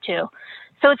places too.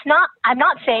 So I'm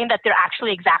not saying that they're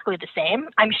actually exactly the same.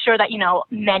 I'm sure that,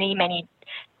 many, many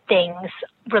things,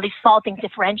 really small things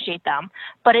differentiate them.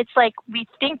 But it's we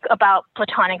think about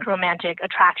platonic romantic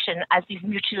attraction as these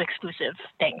mutually exclusive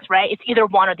things, right? It's either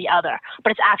one or the other,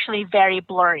 but it's actually very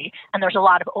blurry and there's a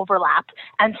lot of overlap.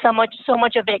 And so much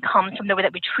of it comes from the way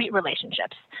that we treat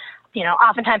relationships.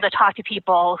 oftentimes I talk to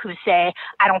people who say,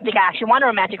 I don't think I actually want a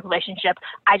romantic relationship.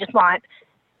 I just want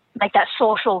like that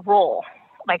social role,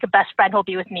 like a best friend who'll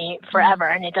be with me forever,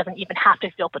 and it doesn't even have to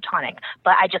feel platonic,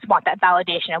 but I just want that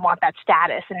validation. I want that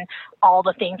status and all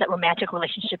the things that romantic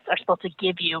relationships are supposed to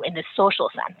give you in this social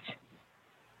sense.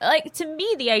 Like, to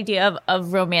me, the idea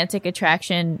of romantic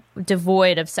attraction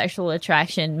devoid of sexual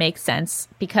attraction makes sense,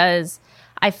 because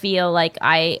I feel like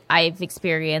I've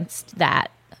experienced that,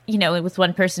 with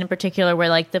one person in particular, where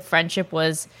like the friendship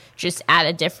was just at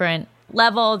a different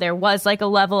level. There was like a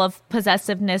level of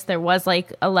possessiveness. There was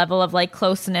like a level of like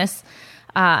closeness,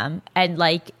 and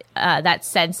like that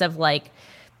sense of like,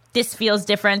 this feels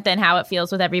different than how it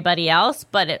feels with everybody else,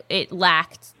 but it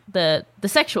lacked the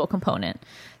sexual component.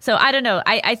 So I don't know.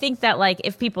 I think that like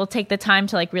if people take the time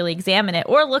to like really examine it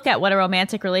or look at what a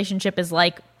romantic relationship is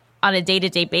like on a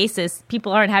day-to-day basis,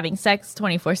 people aren't having sex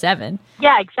 24/7.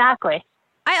 Yeah, exactly.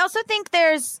 I also think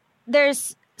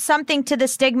there's something to the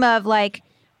stigma of like,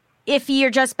 if you're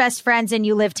just best friends and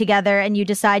you live together and you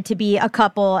decide to be a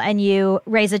couple and you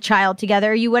raise a child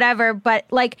together, you whatever, but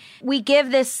like we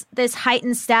give this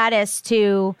heightened status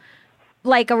to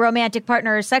like a romantic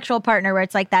partner or sexual partner, where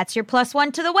it's like, that's your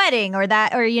 +1 to the wedding, or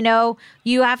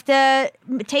you have to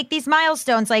take these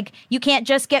milestones. Like, you can't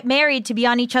just get married to be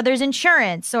on each other's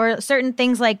insurance, or certain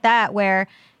things like that, where,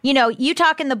 you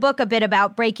talk in the book a bit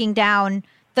about breaking down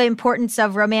the importance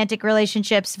of romantic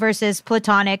relationships versus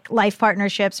platonic life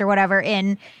partnerships or whatever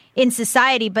in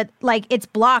society, but like it's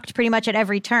blocked pretty much at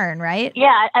every turn, right?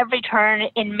 Yeah, at every turn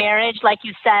in marriage, like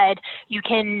you said, you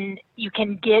can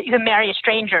marry a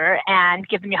stranger and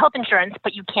give them your health insurance,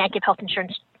 but you can't give health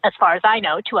insurance, as far as I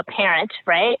know, to a parent,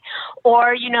 right?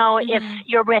 Or, if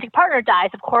your romantic partner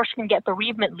dies, of course you can get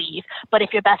bereavement leave, but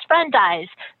if your best friend dies,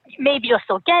 maybe you'll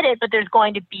still get it, but there's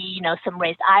going to be, some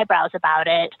raised eyebrows about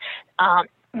it.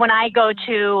 When I go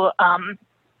to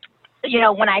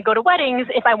weddings,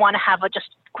 if I want to have just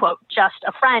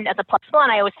a friend as a +1,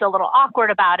 I always feel a little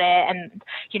awkward about it. And,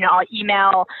 I'll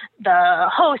email the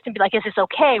host and be like, is this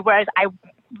okay? Whereas I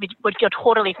would feel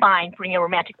totally fine bringing a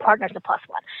romantic partner as a +1.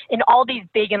 In all these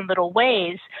big and little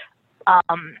ways,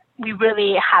 we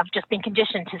really have just been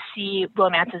conditioned to see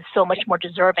romance as so much more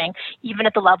deserving, even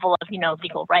at the level of,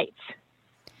 legal rights.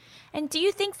 And do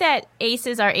you think that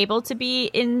aces are able to be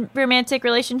in romantic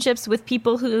relationships with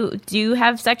people who do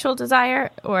have sexual desire?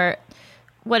 Or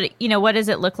what does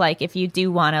it look like if you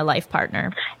do want a life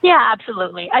partner? Yeah,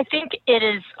 absolutely. I think it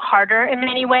is harder in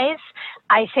many ways.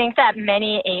 I think that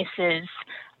many aces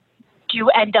do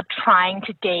end up trying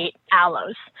to date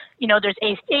allos. There's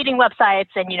ace dating websites,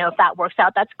 and, if that works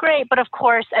out, that's great. But of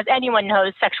course, as anyone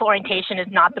knows, sexual orientation is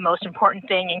not the most important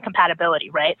thing in compatibility,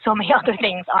 right? So many other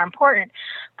things are important.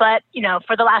 But,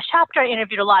 for the last chapter, I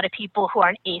interviewed a lot of people who are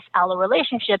in ace-allo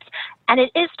relationships, and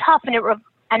it is tough, and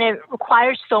it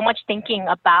requires so much thinking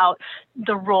about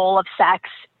the role of sex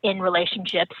in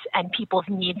relationships and people's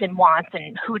needs and wants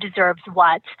and who deserves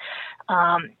what.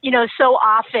 So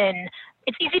often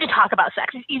it's easy to talk about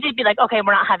sex. It's easy to be like, okay,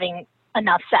 we're not having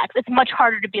enough sex. It's much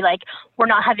harder to be like, we're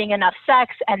not having enough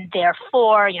sex, and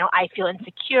therefore, I feel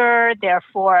insecure.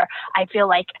 Therefore, I feel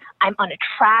like I'm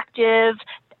unattractive.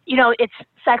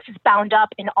 Sex is bound up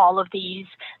in all of these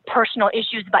personal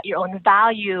issues about your own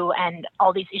value and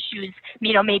all these issues.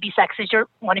 Maybe sex is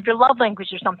one of your love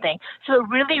languages or something. So it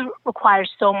really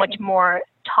requires so much more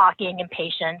talking and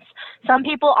patience. Some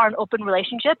people are in open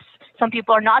relationships. Some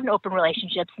people are not in open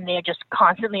relationships, and they are just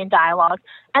constantly in dialogue.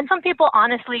 And some people,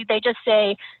 honestly, they just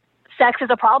say, sex is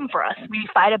a problem for us. We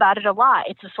fight about it a lot.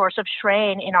 It's a source of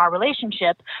strain in our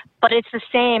relationship, but it's the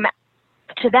same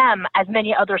to them as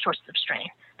many other sources of strain.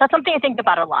 That's something I think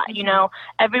about a lot.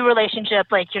 Every relationship,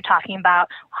 like you're talking about,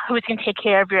 who's going to take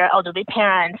care of your elderly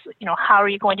parents? How are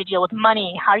you going to deal with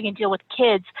money? How are you going to deal with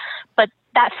kids? But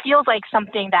that feels like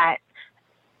something that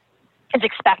is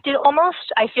expected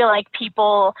almost. I feel like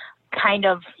people kind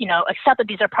of, accept that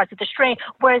these are parts of the strain,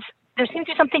 whereas there seems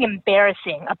to be something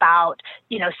embarrassing about,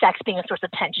 sex being a source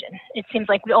of tension. It seems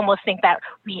like we almost think that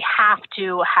we have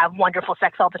to have wonderful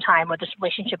sex all the time, or this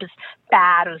relationship is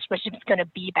bad, or this relationship is going to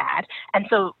be bad. And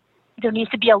so there needs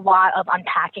to be a lot of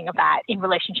unpacking of that in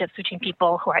relationships between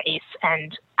people who are ace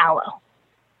and allo.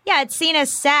 Yeah, it's seen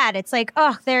as sad. It's like,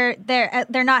 oh, they're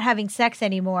not having sex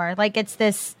anymore. Like, it's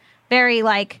this very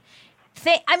like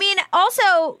thing. I mean,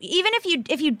 also, even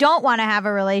if you don't want to have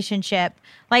a relationship,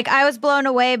 like I was blown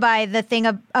away by the thing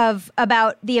of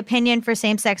about the opinion for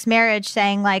same-sex marriage,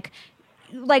 saying like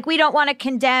we don't want to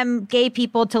condemn gay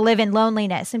people to live in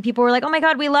loneliness, and people were like, oh my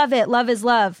God, we love it. Love is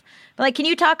love. But like, can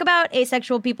you talk about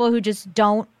asexual people who just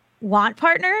don't want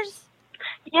partners?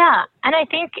 Yeah, and I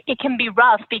think it can be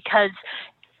rough because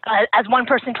as one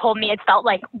person told me, it felt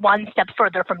like one step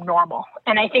further from normal.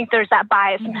 And I think there's that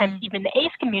bias sometimes even in the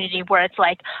ace community where it's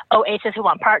like, oh, aces who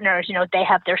want partners, they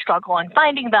have their struggle in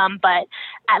finding them, but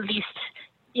at least,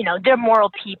 they're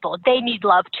moral people. They need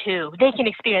love too. They can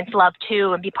experience love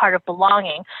too and be part of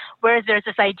belonging. Whereas there's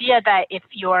this idea that if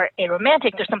you're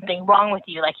aromantic, there's something wrong with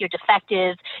you, like you're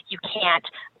defective, you can't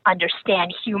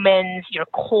understand humans, you're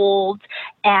cold.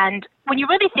 And when you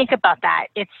really think about that,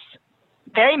 it's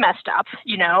very messed up,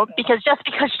 because just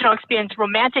because you don't experience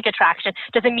romantic attraction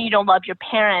doesn't mean you don't love your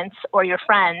parents or your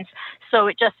friends. So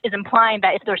it just is implying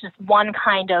that if there's this one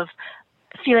kind of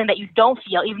feeling that you don't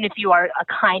feel, even if you are a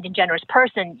kind and generous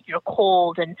person, you're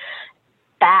cold and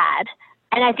bad.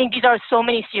 And I think these are so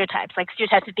many stereotypes, like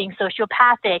stereotypes of being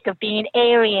sociopathic, of being an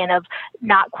alien, of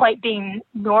not quite being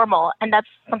normal. And that's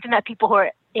something that people who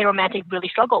are aromantic really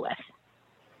struggle with.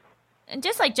 And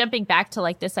just like jumping back to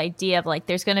like this idea of like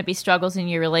there's going to be struggles in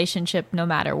your relationship no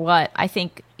matter what. I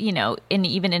think,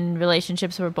 even in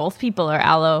relationships where both people are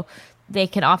allo, they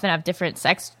can often have different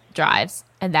sex drives,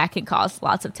 and that can cause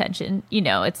lots of tension.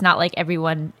 It's not like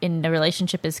everyone in the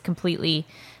relationship is completely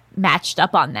matched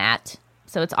up on that.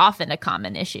 So it's often a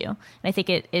common issue. And I think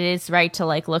it is right to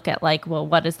like look at like, well,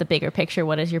 what is the bigger picture?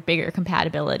 What is your bigger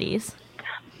compatibilities?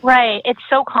 Right. It's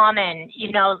so common.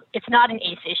 It's not an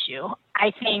ace issue.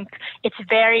 I think it's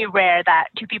very rare that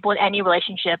two people in any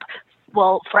relationship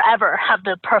will forever have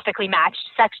the perfectly matched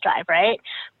sex drive, right?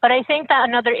 But I think that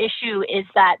another issue is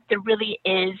that there really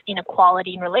is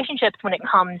inequality in relationships when it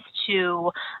comes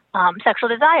to sexual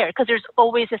desire, because there's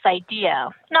always this idea,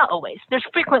 not always, there's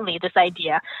frequently this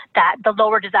idea that the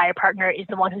lower desire partner is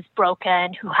the one who's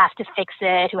broken, who has to fix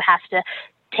it, who has to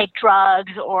take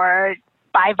drugs or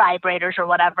buy vibrators or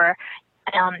whatever.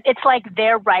 It's like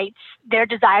their rights, their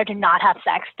desire to not have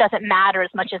sex doesn't matter as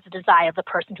much as the desire of the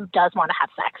person who does want to have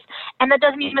sex. And that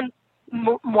doesn't even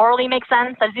morally make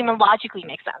sense. That doesn't even logically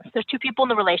make sense. There's two people in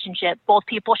the relationship. Both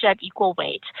people should have equal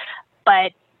weight.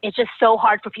 But it's just so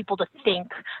hard for people to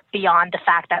think beyond the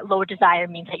fact that lower desire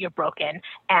means that you're broken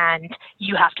and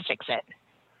you have to fix it.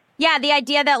 Yeah, the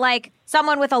idea that like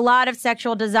someone with a lot of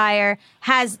sexual desire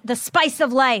has the spice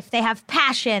of life. They have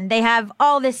passion. They have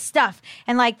all this stuff.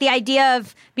 And like the idea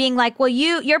of being like, well,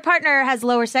 your partner has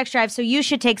lower sex drive, so you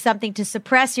should take something to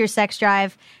suppress your sex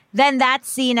drive. Then that's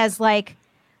seen as like,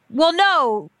 well,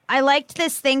 no. I liked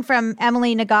this thing from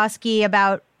Emily Nagoski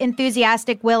about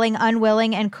enthusiastic, willing,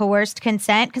 unwilling, and coerced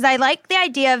consent, because I like the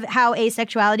idea of how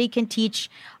asexuality can teach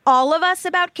all of us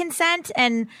about consent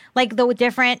and like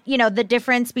the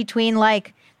difference between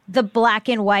like the black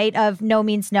and white of no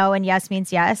means no and yes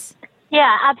means yes.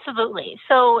 Yeah, absolutely.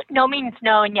 So no means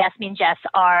no and yes means yes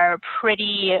are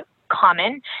pretty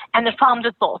common, and there's problems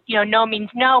with both. No means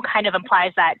no kind of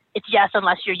implies that it's yes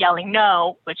unless you're yelling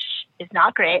no, which is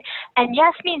not great. And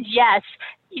yes means yes,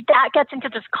 that gets into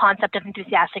this concept of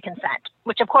enthusiastic consent,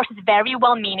 which of course is very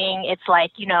well-meaning. It's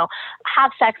like,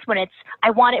 have sex when it's, I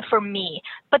want it for me.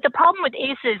 But the problem with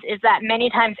aces is that many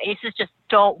times aces just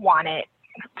don't want it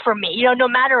for me. No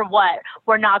matter what,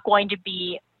 we're not going to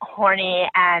be horny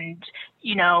and,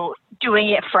 doing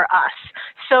it for us.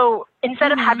 So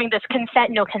instead of having this consent,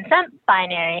 no consent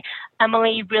binary,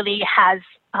 Emily really has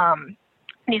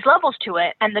these levels to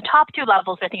it. And the top two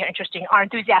levels I think are interesting are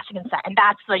enthusiastic consent. And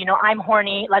that's the, I'm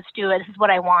horny, let's do it, this is what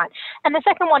I want. And the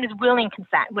second one is willing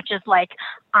consent, which is like,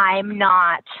 I'm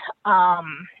not,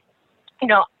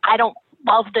 I don't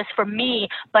love this for me,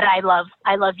 but I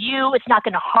love you. It's not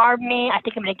going to harm me. I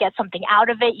think I'm going to get something out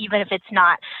of it, even if it's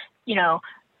not,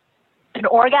 an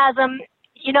orgasm.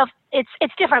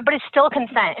 It's different, but it's still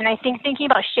consent. And I think thinking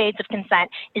about shades of consent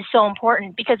is so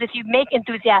important, because if you make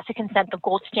enthusiastic consent the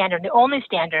gold standard, the only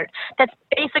standard, that's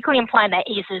basically implying that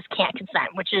aces can't consent,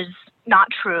 which is not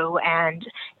true and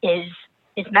is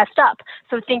messed up.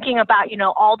 So thinking about,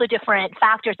 all the different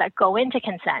factors that go into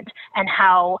consent and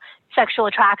how sexual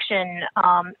attraction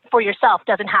for yourself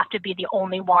doesn't have to be the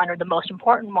only one or the most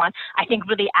important one, I think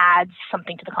really adds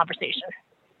something to the conversation.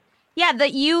 Yeah,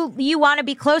 that you want to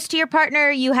be close to your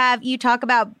partner. You talk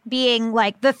about being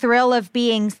like the thrill of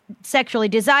being sexually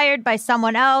desired by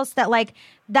someone else, that like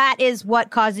that is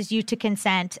what causes you to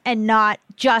consent, and not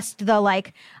just the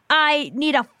like, I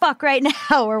need a fuck right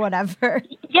now or whatever.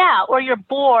 Yeah, or you're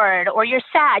bored or you're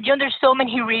sad. There's so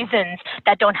many reasons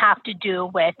that don't have to do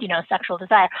with, sexual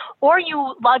desire. Or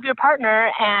you love your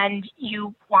partner and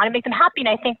you want to make them happy, and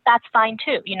I think that's fine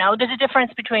too. There's a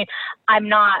difference between I'm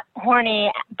not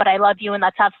horny, but I love you and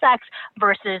let's have sex,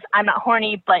 versus I'm not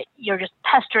horny, but you're just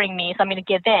pestering me, so I'm going to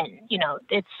give in.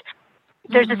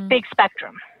 There's this big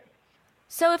spectrum.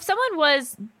 So if someone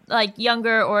was like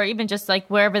younger or even just like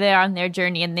wherever they are on their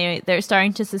journey and they're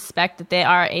starting to suspect that they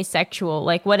are asexual,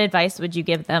 like what advice would you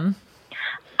give them?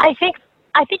 I think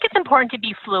it's important to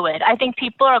be fluid. I think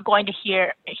people are going to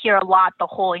hear a lot the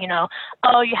whole,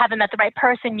 oh, you haven't met the right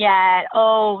person yet.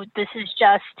 Oh, this is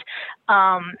just,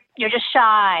 you're just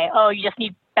shy. Oh, you just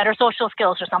need better social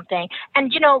skills or something.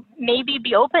 And, maybe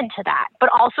be open to that, but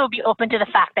also be open to the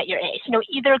fact that you're ace.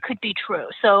 Either could be true.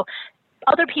 So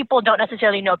other people don't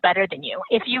necessarily know better than you.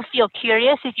 If you feel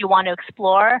curious, if you want to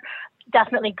explore,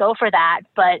 definitely go for that.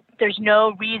 But there's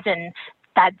no reason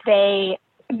that they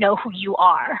know who you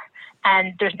are.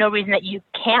 And there's no reason that you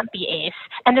can't be ace.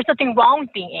 And there's nothing wrong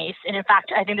with being ace. And in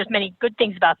fact, I think there's many good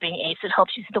things about being ace. It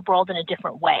helps you see the world in a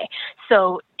different way.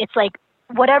 So it's like,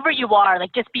 whatever you are,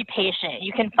 like just be patient.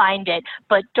 You can find it,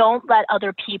 but don't let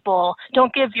other people,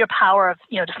 don't give your power of,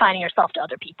 defining yourself to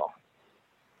other people.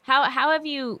 How have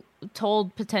you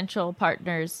told potential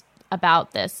partners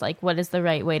about this? Like, what is the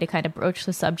right way to kind of broach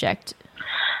the subject?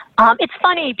 It's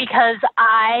funny because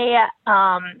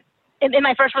in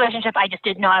my first relationship, I just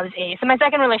didn't know I was ace. In my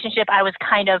second relationship, I was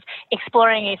kind of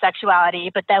exploring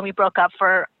asexuality, but then we broke up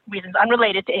for reasons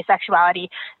unrelated to asexuality.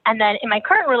 And then in my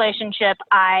current relationship,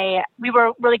 we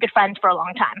were really good friends for a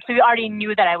long time. So we already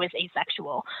knew that I was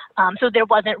asexual. So there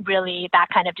wasn't really that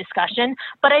kind of discussion.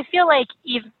 But I feel like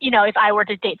if I were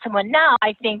to date someone now,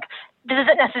 I think this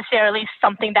isn't necessarily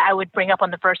something that I would bring up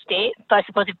on the first date. So I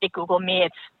suppose if they Google me,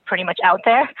 it's pretty much out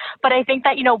there. But I think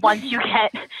that, once you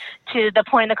get to the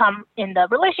point in the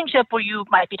relationship where you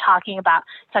might be talking about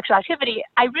sexual activity,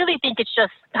 I really think it's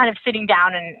just kind of sitting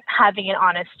down and having an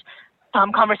honest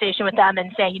conversation with them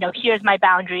and saying, here's my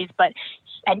boundaries,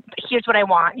 and here's what I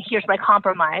want, and here's my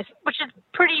compromise, which is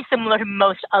pretty similar to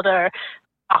most other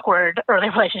awkward early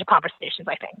relationship conversations,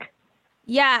 I think.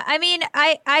 Yeah, I mean,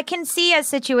 I can see a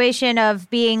situation of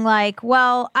being like,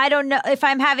 well, I don't know if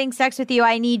I'm having sex with you,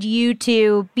 I need you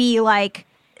to be like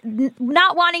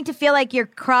not wanting to feel like you're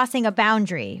crossing a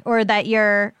boundary or that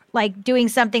you're like doing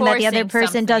something that the other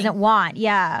person doesn't want.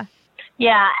 Yeah.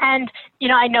 Yeah, and,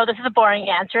 I know this is a boring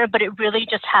answer, but it really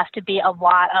just has to be a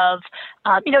lot of,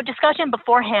 discussion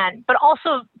beforehand, but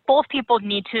also both people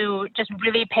need to just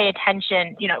really pay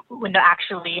attention, when they're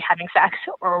actually having sex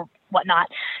or whatnot,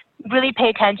 really pay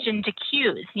attention to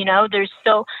cues,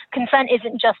 consent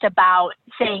isn't just about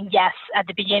saying yes at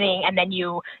the beginning and then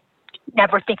you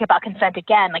never think about consent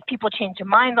again. Like people change their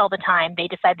minds all the time. They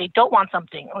decide they don't want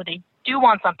something or they do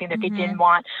want something that they didn't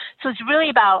want. So it's really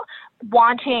about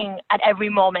wanting at every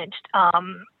moment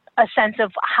a sense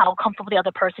of how comfortable the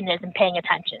other person is and paying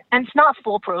attention. And it's not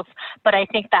foolproof, but I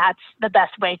think that's the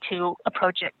best way to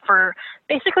approach it for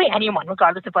basically anyone,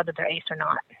 regardless of whether they're ace or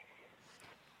not.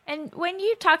 And when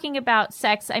you're talking about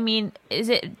sex, I mean, is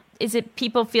it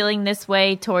people feeling this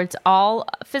way towards all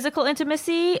physical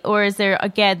intimacy, or is there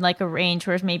again like a range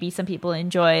where maybe some people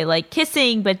enjoy like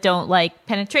kissing but don't like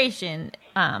penetration?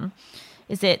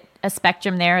 Is it a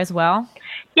spectrum there as well?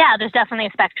 Yeah, there's definitely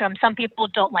a spectrum. Some people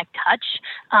don't like touch.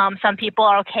 Some people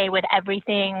are okay with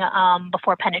everything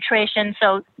before penetration.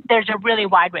 So there's a really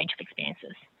wide range of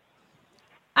experiences.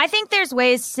 I think there's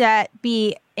ways to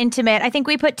be intimate. I think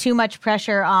we put too much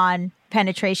pressure on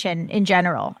penetration in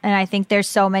general. And I think there's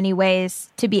so many ways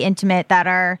to be intimate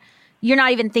that you're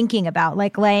not even thinking about,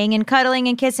 like laying and cuddling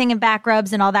and kissing and back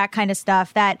rubs and all that kind of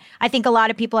stuff that I think a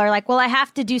lot of people are like, well, I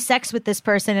have to do sex with this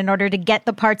person in order to get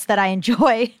the parts that I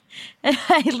enjoy. And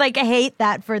I hate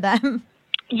that for them.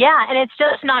 Yeah, and it's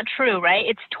just not true, right?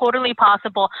 It's totally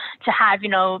possible to have,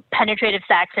 penetrative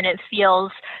sex and it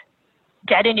feels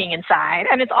deadening inside.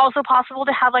 And it's also possible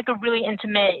to have like a really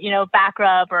intimate, back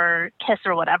rub or kiss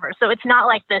or whatever. So it's not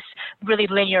like this really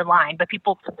linear line, but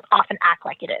people often act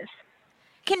like it is.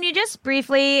 Can you just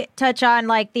briefly touch on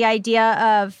like the idea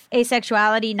of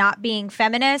asexuality not being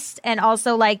feminist and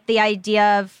also like the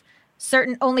idea of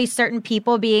only certain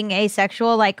people being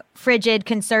asexual, like frigid,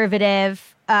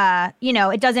 conservative,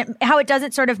 it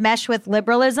doesn't sort of mesh with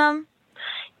liberalism?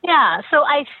 Yeah, so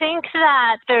I think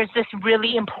that there's this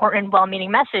really important,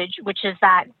 well-meaning message, which is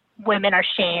that women are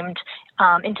shamed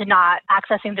into not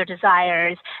accessing their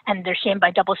desires, and they're shamed by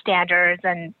double standards,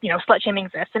 and slut shaming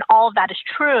exists, and all of that is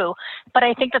true. But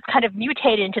I think that's kind of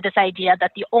mutated into this idea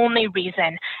that the only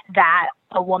reason that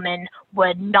a woman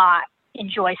would not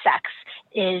enjoy sex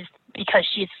is because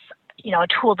she's a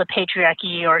tool of the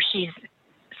patriarchy, or she's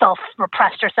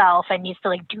self-repressed herself and needs to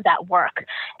like do that work.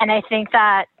 And I think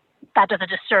that does a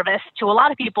disservice to a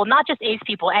lot of people, not just ace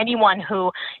people, anyone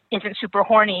who isn't super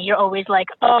horny. You're always like,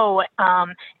 oh,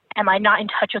 am I not in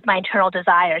touch with my internal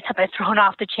desires? Have I thrown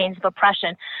off the chains of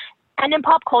oppression? And in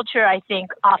pop culture, I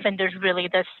think often there's really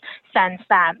this sense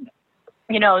that,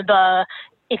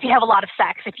 if you have a lot of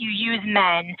sex, if you use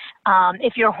men,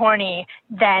 if you're horny,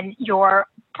 then you're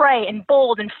bright and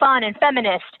bold and fun and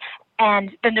feminist.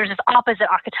 And then there's this opposite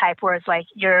archetype where it's like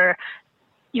you're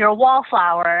a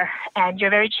wallflower and you're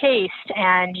very chaste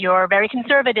and you're very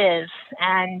conservative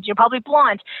and you're probably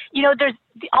blonde. There's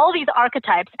all these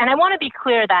archetypes. And I want to be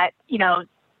clear that,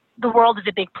 the world is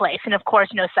a big place. And of course,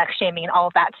 sex shaming and all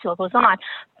of that still goes on.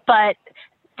 But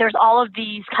there's all of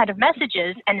these kind of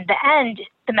messages. And in the end,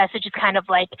 the message is kind of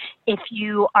like, if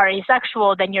you are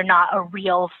asexual, then you're not a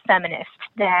real feminist.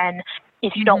 Then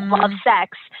if you don't love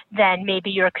sex, then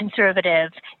maybe you're a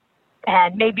conservative.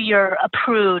 And maybe you're a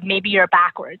prude, maybe you're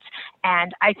backwards.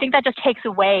 And I think that just takes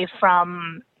away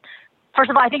from,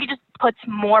 first of all, I think it just puts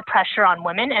more pressure on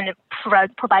women and it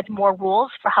provides more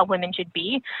rules for how women should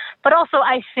be. But also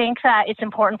I think that it's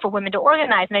important for women to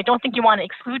organize. And I don't think you want to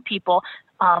exclude people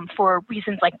for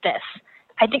reasons like this.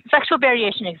 I think sexual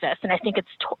variation exists. And I think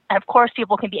of course,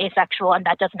 people can be asexual and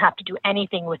that doesn't have to do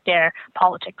anything with their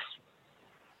politics.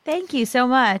 Thank you so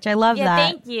much. I love that.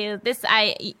 Thank you.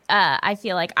 I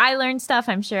feel like I learned stuff.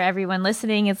 I'm sure everyone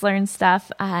listening has learned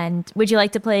stuff. And would you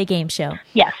like to play a game show?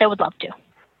 Yes, I would love to.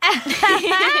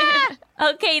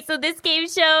 Okay, so this game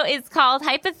show is called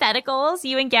Hypotheticals.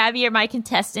 You and Gabby are my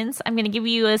contestants. I'm going to give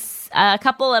you a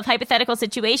couple of hypothetical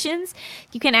situations.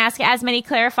 You can ask as many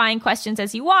clarifying questions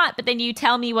as you want, but then you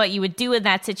tell me what you would do in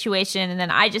that situation, and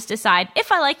then I just decide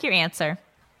if I like your answer.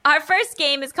 Our first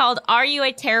game is called Are You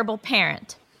a Terrible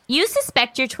Parent? You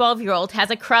suspect your 12-year-old has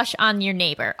a crush on your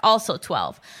neighbor, also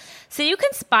 12. So you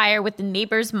conspire with the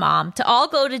neighbor's mom to all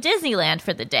go to Disneyland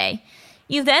for the day.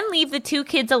 You then leave the two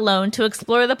kids alone to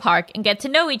explore the park and get to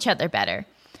know each other better.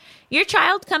 Your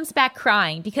child comes back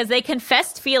crying because they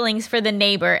confessed feelings for the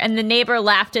neighbor and the neighbor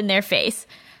laughed in their face.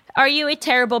 Are you a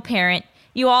terrible parent?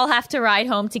 You all have to ride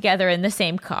home together in the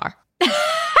same car.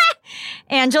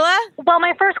 Angela? Well,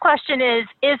 my first question is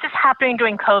this happening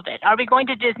during COVID? Are we going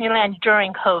to Disneyland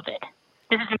during COVID?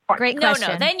 This is important. Great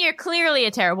question. No, then you're clearly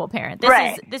a terrible parent.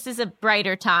 Right. This is a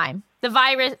brighter time. The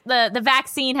virus, the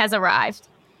vaccine has arrived.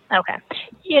 Okay.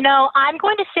 I'm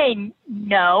going to say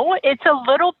no. It's a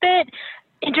little bit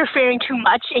interfering too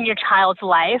much in your child's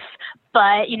life,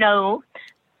 but, your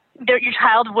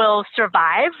child will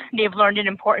survive. They've learned an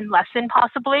important lesson,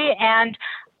 possibly, and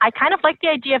I kind of like the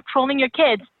idea of trolling your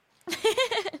kids.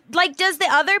 Like, does the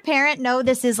other parent know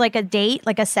this is like a date,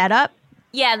 like a setup?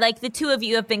 Yeah, like the two of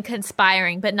you have been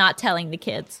conspiring, but not telling the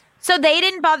kids. So they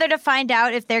didn't bother to find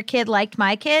out if their kid liked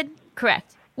my kid?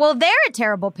 Correct. Well, they're a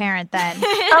terrible parent then.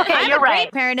 Okay, I'm you're a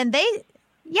right. great parent, and they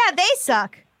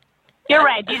suck. You're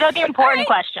right. These are the important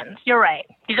questions. You're right.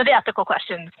 These are the ethical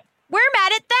questions. We're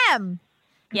mad at them.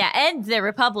 Yeah, and they're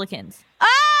Republicans.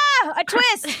 Ah, a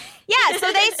twist. Yeah,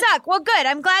 so they suck. Well, good.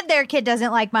 I'm glad their kid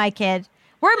doesn't like my kid.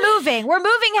 We're moving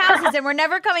houses, and we're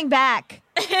never coming back.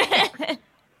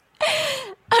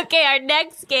 Okay, our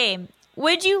next game.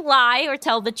 Would you lie or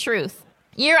tell the truth?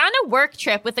 You're on a work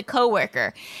trip with a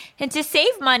coworker, and to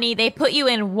save money, they put you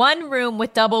in one room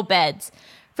with double beds.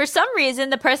 For some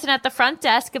reason, the person at the front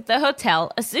desk of the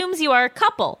hotel assumes you are a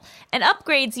couple and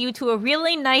upgrades you to a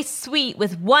really nice suite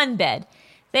with one bed.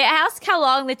 They ask how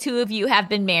long the two of you have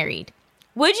been married.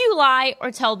 Would you lie or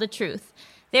tell the truth?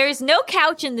 There is no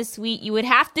couch in the suite. You would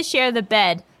have to share the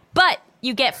bed, but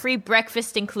you get free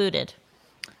breakfast included.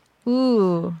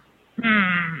 Ooh.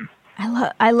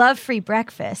 I love free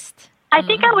breakfast. I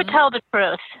think I would tell the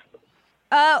truth.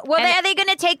 Are they going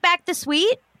to take back the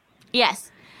suite?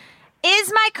 Yes.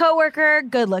 Is my coworker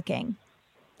good looking?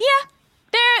 Yeah.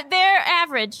 They're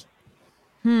average.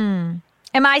 Am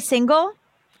I single?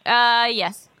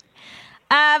 Yes.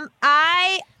 I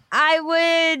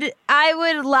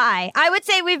would lie. I would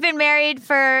say we've been married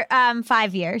for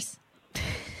 5 years.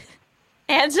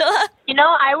 Angela?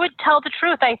 I would tell the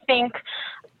truth.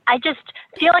 I just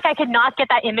feel like I could not get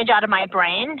that image out of my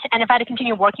brain. And if I had to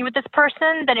continue working with this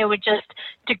person, then it would just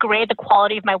degrade the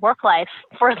quality of my work life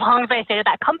for as long as I stayed at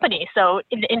that company. So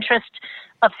in the interest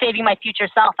of saving my future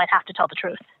self, I'd have to tell the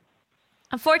truth.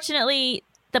 Unfortunately,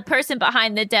 the person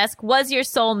behind the desk was your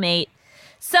soulmate.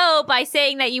 So by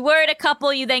saying that you were at a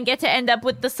couple, you then get to end up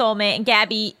with the soulmate. And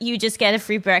Gabby, you just get a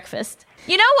free breakfast.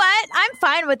 You know what? I'm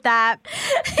fine with that.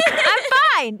 I'm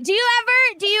fine. Do you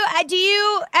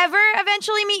ever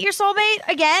eventually meet your soulmate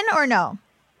again or no?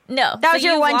 No. That was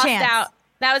your you one lost chance. out.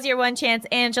 That was your one chance.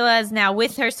 Angela is now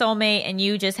with her soulmate and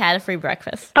you just had a free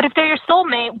breakfast. But if they're your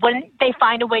soulmate, wouldn't they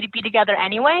find a way to be together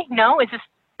anyway? No?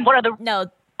 No,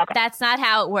 Okay. That's not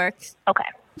how it works. Okay.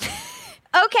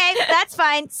 Okay, that's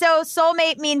fine. So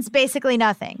soulmate means basically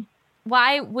nothing.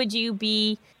 Why would you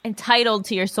be entitled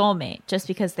to your soulmate just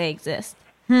because they exist?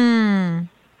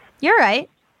 You're right.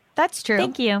 That's true.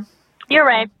 Thank you. You're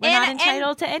right. We're not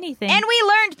entitled to anything. And we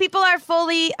learned people are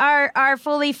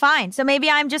fully fine. So maybe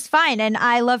I'm just fine and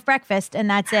I love breakfast and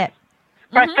that's it.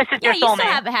 Breakfast is your you still soulmate.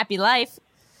 have a happy life.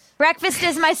 Breakfast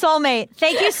is my soulmate.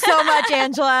 Thank you so much,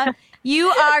 Angela. You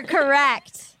are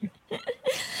correct.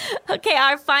 Okay,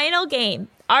 our final game.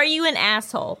 Are you an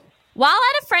asshole? While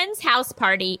at a friend's house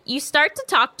party, you start to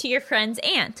talk to your friend's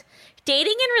aunt.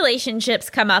 Dating and relationships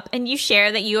come up and you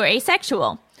share that you are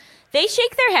asexual. They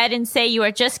shake their head and say you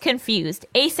are just confused.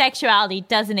 Asexuality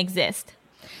doesn't exist.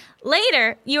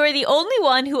 Later, you are the only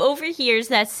one who overhears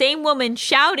that same woman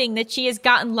shouting that she has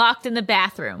gotten locked in the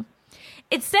bathroom.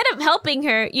 Instead of helping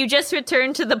her, you just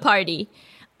return to the party.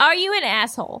 Are you an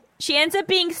asshole? She ends up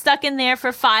being stuck in there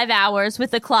for 5 hours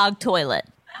with a clogged toilet.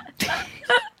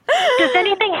 Does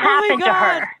anything happen to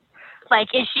her? Like,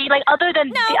 is she, like, other than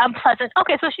the unpleasant?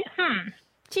 Okay, so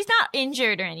She's not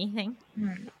injured or anything.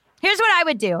 Here's what I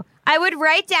would do. I would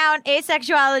write down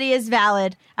asexuality is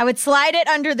valid. I would slide it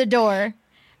under the door.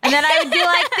 And then I would be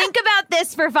like, think about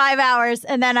this for 5 hours,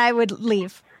 and then I would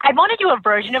leave. I want to do a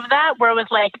version of that where it was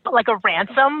like a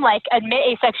ransom, like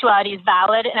admit asexuality is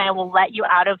valid and I will let you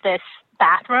out of this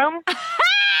bathroom.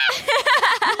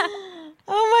 Oh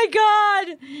my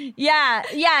God.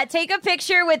 Yeah. Take a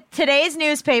picture with today's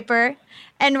newspaper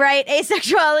and write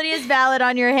asexuality is valid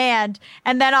on your hand,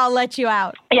 and then I'll let you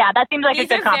out. Yeah, that seems like These a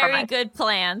good are compromise. very good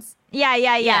plans.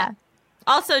 Yeah.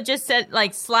 Also, just said,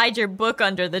 like, slide your book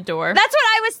under the door. That's what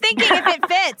I was thinking if it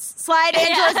fits. Slide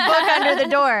Angela's book under the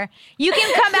door. You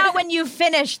can come out when you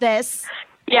finish this.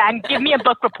 Yeah, and give me a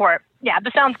book report. Yeah,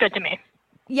 this sounds good to me.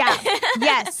 Yeah.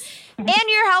 Yes. And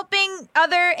you're helping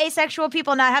other asexual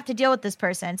people not have to deal with this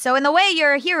person. So in the way,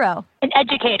 you're a hero. An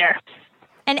educator.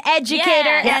 An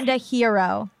educator Yeah. and a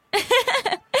hero.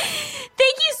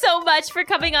 Thank you so much for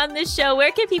coming on this show.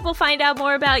 Where can people find out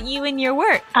more about you and your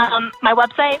work? My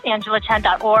website,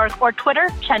 angelachen.org, or Twitter,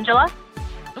 Chengela.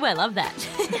 Oh, I love that.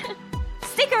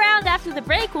 Stick around after the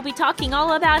break. We'll be talking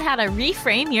all about how to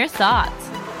reframe your thoughts.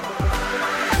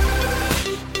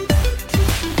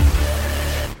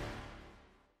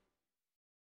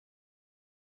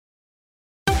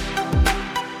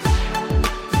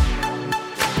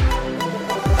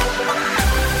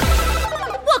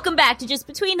 Welcome back to Just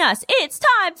Between Us. It's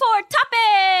time for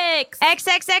topics.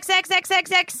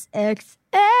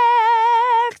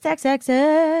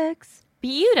 XXXXXXXXXXX.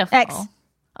 Beautiful. X.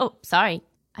 Oh, sorry.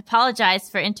 I apologize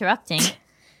for interrupting.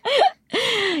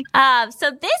 So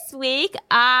this week,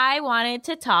 I wanted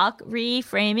to talk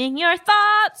reframing your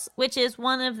thoughts, which is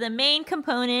one of the main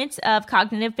components of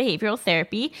cognitive behavioral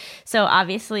therapy. So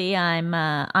obviously, I'm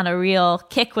on a real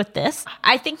kick with this.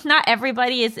 I think not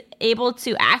everybody is able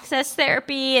to access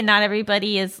therapy and not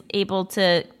everybody is able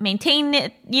to maintain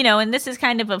it, and this is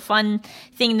kind of a fun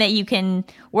thing that you can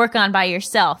work on by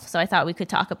yourself. So I thought we could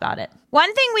talk about it.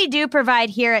 One thing we do provide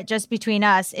here at Just Between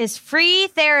Us is free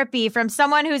therapy from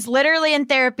someone who's literally in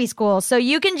therapy school. So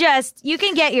you can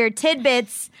get your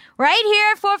tidbits right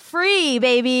here for free,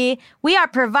 baby. We are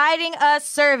providing a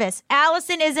service.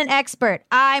 Allison is an expert.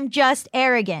 I'm just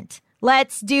arrogant.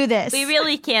 Let's do this. We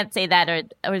really can't say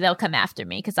that or they'll come after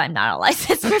me because I'm not a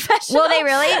licensed professional. Will they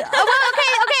really? Oh,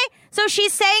 well, okay. So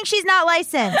she's saying she's not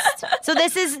licensed. So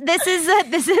this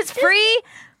is free.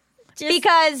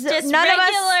 Because just none of us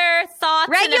regular thoughts,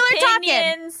 regular and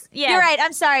opinions. talking. Yeah, You're right.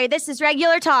 I'm sorry. This is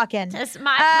regular talking. Just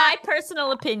my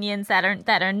personal opinions that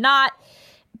are not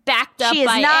backed up She is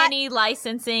by not- any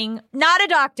licensing. Not a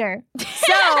doctor.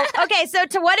 So okay. So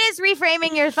to what is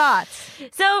reframing your thoughts?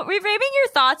 So reframing your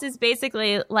thoughts is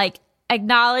basically like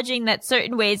acknowledging that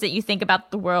certain ways that you think about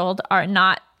the world are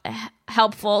not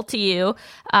helpful to you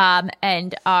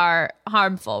and are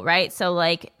harmful, right? So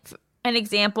like an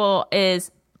example is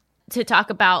to talk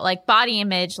about like body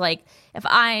image. Like if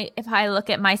I look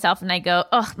at myself and I go,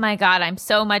 oh my God, I'm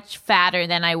so much fatter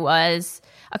than I was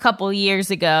a couple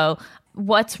years ago.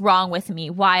 What's wrong with me?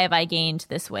 Why have I gained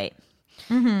this weight?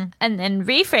 Mm-hmm. And then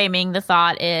reframing the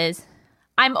thought is,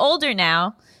 I'm older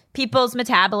now. People's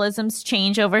metabolisms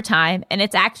change over time. And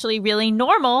it's actually really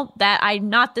normal that I'm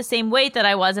not the same weight that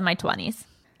I was in my 20s.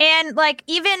 And like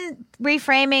even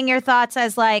reframing your thoughts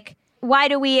as like, why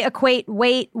do we equate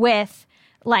weight with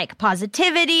like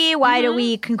positivity? Why do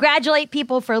we congratulate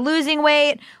people for losing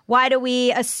weight? Why do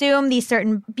we assume these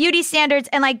certain beauty standards?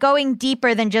 And like going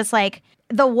deeper than just like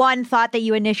the one thought that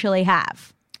you initially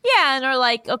have. Yeah, and or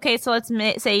like, okay, so let's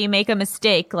say you make a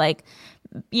mistake, like,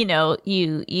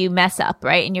 you mess up,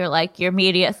 right? And you're like, your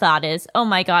immediate thought is, oh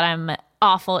my God, I'm an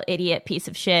awful idiot piece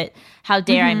of shit. How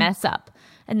dare I mess up?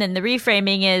 And then the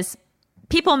reframing is,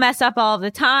 people mess up all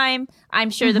the time. I'm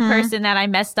sure the person that I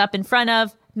messed up in front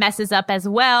of messes up as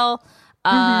well?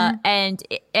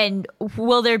 And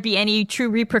will there be any true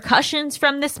repercussions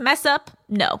from this mess up?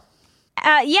 No.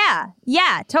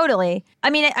 Yeah, totally. I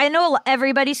mean, I know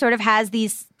everybody sort of has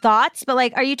these thoughts, but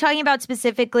like, are you talking about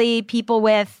specifically people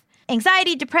with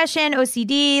anxiety, depression,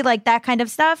 OCD, like that kind of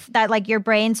stuff that like your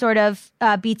brain sort of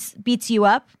beats you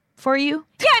up for you?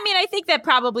 Yeah, I mean, I think that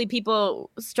probably people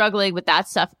struggling with that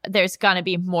stuff, there's going to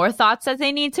be more thoughts that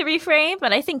they need to reframe,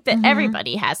 but I think that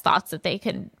everybody has thoughts that they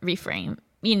can reframe.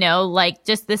 You know, like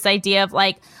just this idea of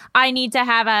like, I need to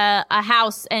have a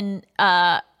house and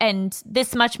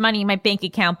this much money in my bank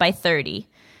account by 30,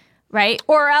 right?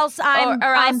 Or else I'm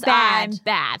bad. I'm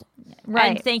bad.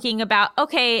 Right. And thinking about,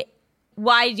 okay,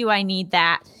 why do I need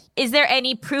that? Is there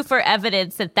any proof or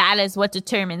evidence that that is what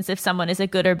determines if someone is a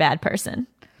good or bad person?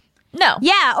 No.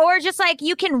 Yeah, or just like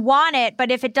you can want it,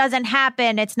 but if it doesn't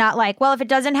happen, it's not like, well, if it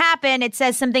doesn't happen, it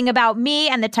says something about me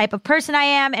and the type of person I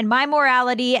am and my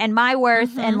morality and my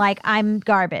worth and like I'm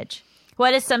garbage.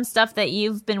 What is some stuff that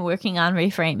you've been working on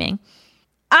reframing?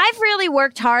 I've really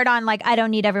worked hard on like, I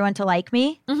don't need everyone to like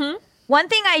me. One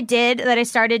thing I did that I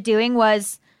started doing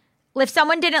was if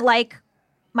someone didn't like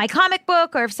my comic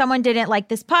book or if someone didn't like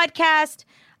this podcast,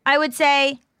 I would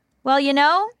say, well, you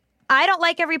know, I don't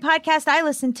like every podcast I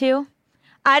listen to.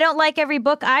 I don't like every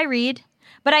book I read,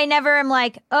 but I never am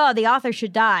like, oh, the author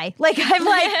should die. Like, I'm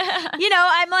like, you know,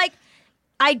 I'm like,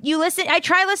 I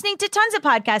try listening to tons of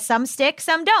podcasts. Some stick,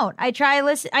 some don't. I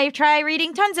try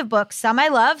reading tons of books. Some I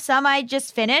love, some I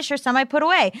just finish or some I put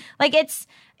away. Like it's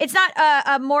not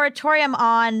a moratorium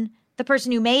on the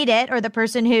person who made it or the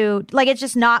person who, like, it's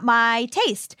just not my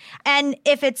taste. And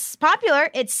if it's popular,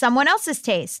 it's someone else's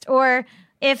taste. Or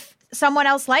if someone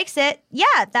else likes it,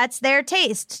 yeah, that's their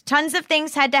taste. Tons of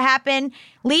things had to happen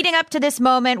leading up to this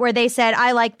moment where they said,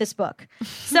 I like this book.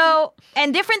 So,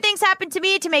 and different things happened to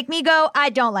me to make me go, I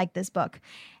don't like this book.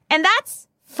 And that's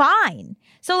fine.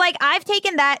 So like, I've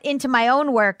taken that into my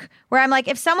own work where I'm like,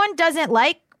 if someone doesn't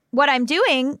like what I'm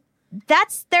doing,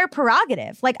 that's their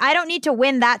prerogative. Like, I don't need to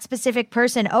win that specific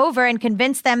person over and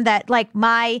convince them that like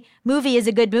my movie is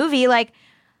a good movie. Like,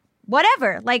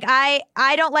 whatever. Like, I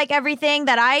don't like everything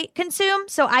that I consume,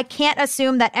 so I can't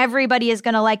assume that everybody is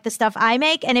going to like the stuff I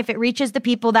make. And if it reaches the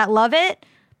people that love it,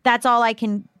 that's all I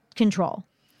can control.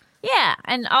 Yeah.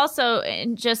 And also,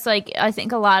 and just like, I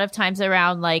think a lot of times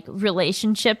around like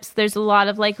relationships, there's a lot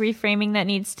of like reframing that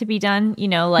needs to be done. You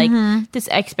know, like this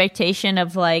expectation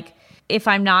of like, if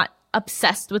I'm not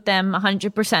obsessed with them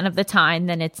 100% of the time,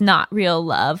 then it's not real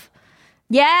love.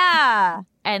 Yeah.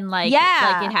 And like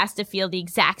it has to feel the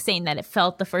exact same that it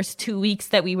felt the first 2 weeks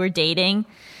that we were dating.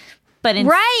 But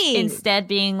instead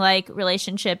being like,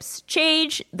 relationships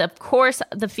change. Of course,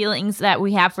 the feelings that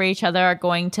we have for each other are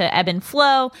going to ebb and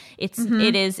flow. It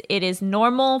is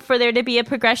normal for there to be a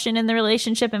progression in the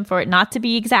relationship and for it not to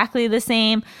be exactly the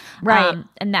same. Right.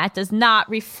 And that does not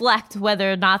reflect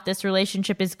whether or not this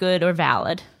relationship is good or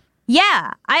valid.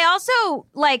 Yeah. I also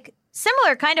like,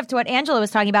 similar kind of to what Angela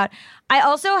was talking about, I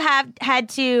also have had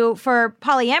to, for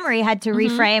polyamory, had to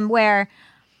reframe where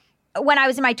when I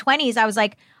was in my 20s, I was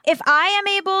like, if I am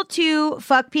able to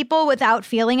fuck people without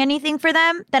feeling anything for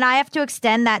them, then I have to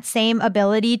extend that same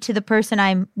ability to the person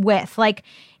I'm with. Like,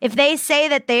 if they say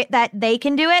that they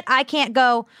can do it, I can't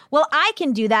go, well, I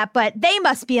can do that, but they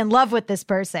must be in love with this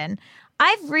person.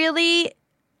 I've really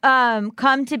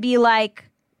come to be like,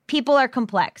 people are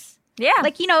complex. Yeah.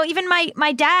 Like, you know, even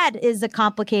my dad is a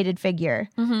complicated figure.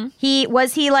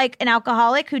 Was he like an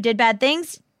alcoholic who did bad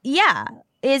things? Yeah.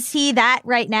 Is he that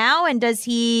right now? And does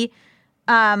he,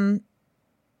 I don't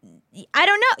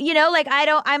know, you know, like,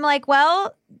 I'm like,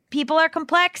 well, people are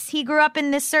complex. He grew up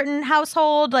in this certain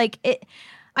household. Like,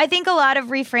 I think a lot of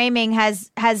reframing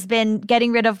has been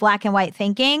getting rid of black and white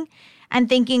thinking and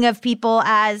thinking of people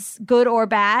as good or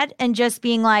bad and just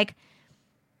being like,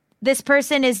 this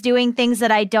person is doing things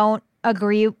that I don't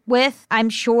agree with.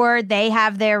 I'm sure they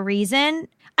have their reason.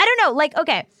 I don't know. Like,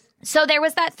 okay, so there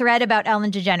was that thread about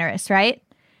Ellen DeGeneres, right?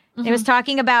 It was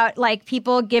talking about like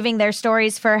people giving their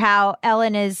stories for how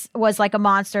Ellen was like a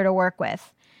monster to work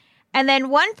with. And then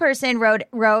one person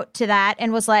wrote to that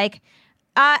and was like,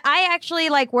 I actually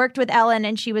like worked with Ellen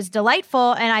and she was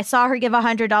delightful and I saw her give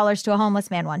 $100 to a homeless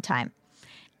man one time.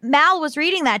 Mal was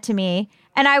reading that to me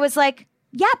and I was like,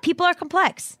 yeah, people are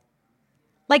complex.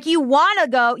 Like, you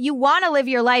want to live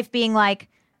your life being like,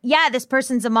 yeah, this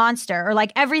person's a monster, or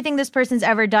like everything this person's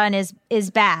ever done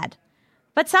is bad.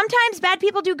 But sometimes bad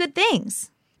people do good things.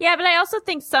 Yeah, but I also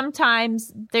think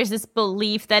sometimes there's this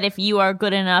belief that if you are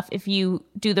good enough, if you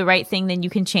do the right thing, then you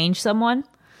can change someone.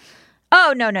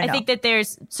 Oh, no. I think that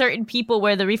there's certain people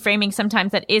where the reframing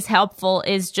sometimes that is helpful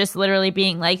is just literally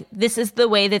being like, this is the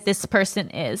way that this person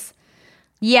is.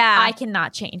 Yeah. I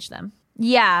cannot change them.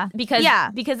 Yeah.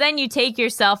 Because then you take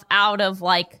yourself out of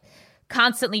like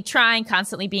constantly trying,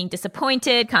 constantly being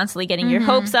disappointed, constantly getting your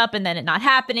hopes up and then it not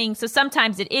happening. So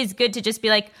sometimes it is good to just be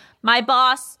like, my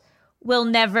boss will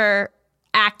never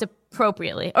act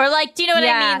appropriately. Or like, do you know what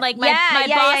I mean? Like my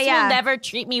boss will never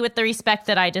treat me with the respect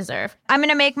that I deserve. I'm going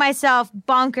to make myself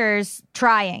bonkers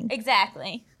trying.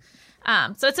 Exactly.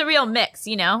 So it's a real mix,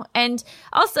 you know? And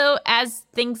also as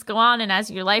things go on and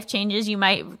as your life changes, you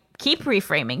might keep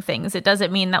reframing things. It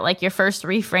doesn't mean that like your first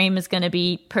reframe is going to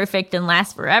be perfect and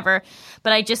last forever.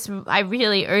 But I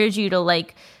really urge you to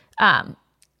like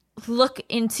look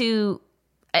into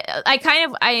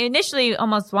I initially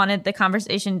almost wanted the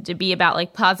conversation to be about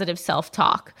like positive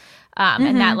self-talk.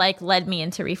 And that like led me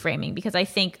into reframing because I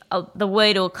think the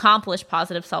way to accomplish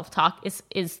positive self-talk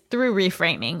is through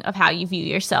reframing of how you view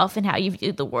yourself and how you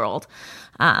view the world.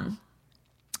 And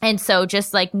so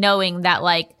just like knowing that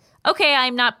like, okay,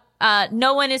 I'm not,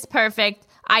 no one is perfect.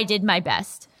 I did my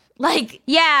best. Like,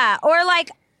 yeah. Or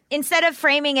like, instead of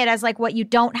framing it as like what you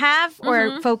don't have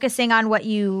or focusing on what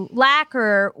you lack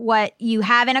or what you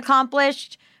haven't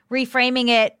accomplished, reframing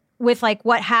it with like,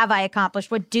 what have I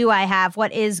accomplished? What do I have?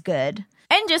 What is good?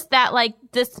 And just that like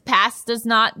this past does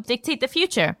not dictate the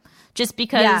future. Just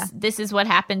because this is what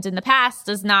happened in the past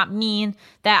does not mean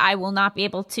that I will not be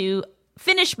able to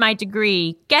finish my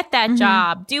degree, get that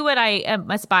job, do what I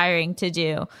am aspiring to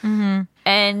do.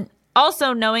 And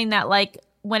also knowing that like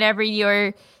whenever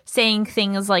you're saying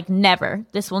things like never,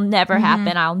 this will never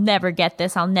happen, I'll never get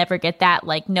this, I'll never get that,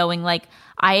 like knowing like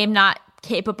I am not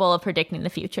capable of predicting the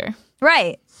future.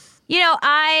 Right. You know,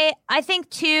 I think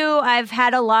too, I've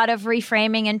had a lot of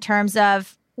reframing in terms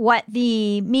of what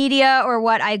the media or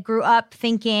what I grew up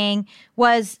thinking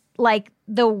was like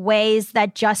the ways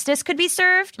that justice could be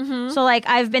served. So like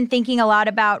I've been thinking a lot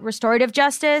about restorative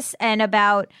justice and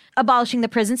about abolishing the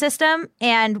prison system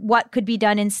and what could be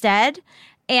done instead.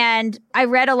 And I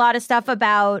read a lot of stuff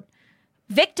about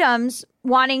victims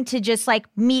wanting to just like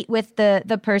meet with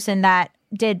the person that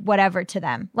did whatever to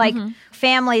them. Like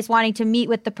families wanting to meet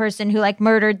with the person who like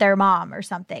murdered their mom or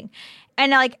something.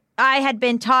 And like I had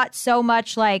been taught so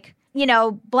much like, you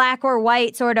know, black or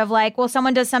white sort of like, well,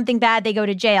 someone does something bad, they go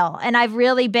to jail. And I've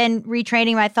really been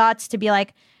retraining my thoughts to be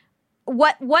like,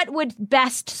 what would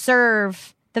best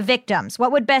serve the victims?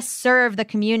 What would best serve the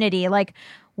community? Like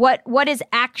what is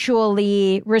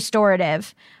actually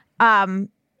restorative?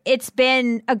 It's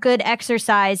been a good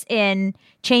exercise in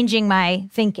changing my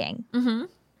thinking.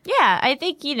 Yeah, I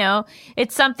think, you know,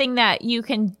 it's something that you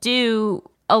can do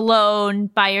alone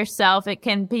by yourself. It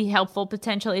can be helpful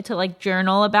potentially to like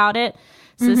journal about it.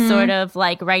 So sort of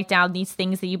like write down these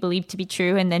things that you believe to be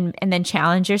true and then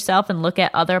challenge yourself and look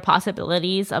at other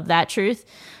possibilities of that truth.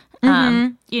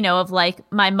 You know, of like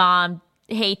my mom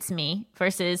hates me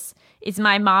versus is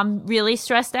my mom really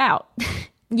stressed out?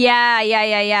 Yeah.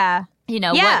 You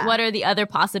know, what are the other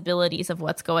possibilities of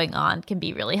what's going on can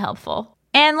be really helpful.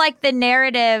 And like the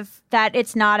narrative that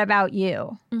it's not about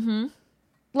you.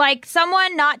 Like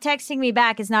someone not texting me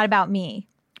back is not about me.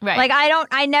 Right. Like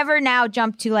I never now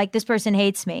jump to like, this person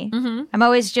hates me. I'm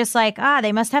always just like,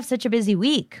 they must have such a busy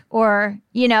week. Or,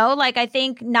 you know, like I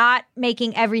think not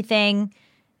making everything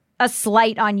a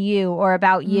slight on you or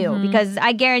about you, because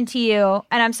I guarantee you,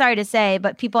 and I'm sorry to say,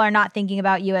 but people are not thinking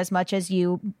about you as much as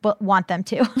you want them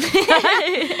to.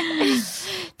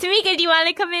 Tamika, do you want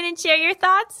to come in and share your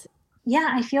thoughts? Yeah,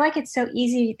 I feel like it's so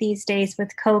easy these days with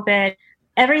COVID.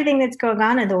 Everything that's going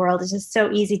on in the world is just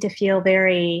so easy to feel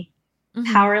very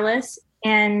powerless.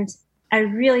 And I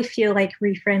really feel like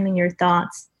reframing your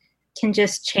thoughts can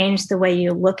just change the way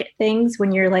you look at things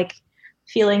when you're like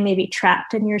feeling maybe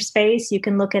trapped in your space. You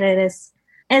can look at it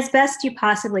as best you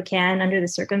possibly can under the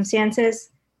circumstances,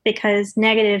 because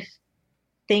negative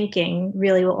thinking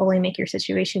really will only make your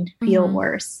situation feel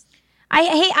worse. I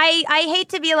hate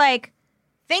to be like,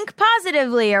 think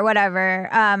positively or whatever,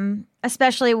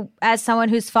 especially as someone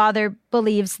whose father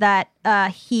believes that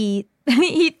he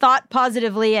thought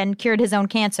positively and cured his own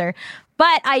cancer.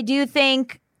 But I do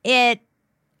think it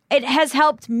has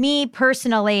helped me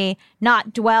personally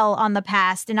not dwell on the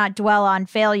past and not dwell on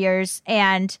failures.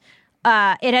 And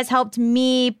it has helped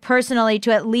me personally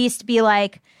to at least be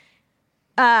like,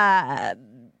 at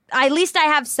least I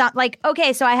have some, like,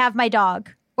 okay, so I have my dog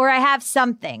or I have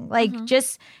something, like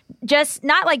just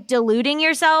not like deluding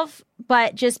yourself,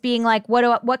 but just being like,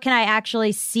 what can I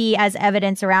actually see as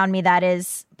evidence around me that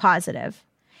is positive?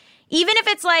 Even if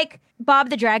it's like Bob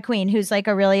the drag queen, who's like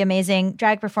a really amazing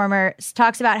drag performer,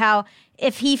 talks about how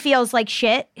if he feels like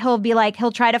shit,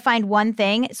 he'll try to find one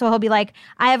thing. So he'll be like,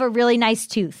 I have a really nice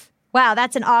tooth. Wow,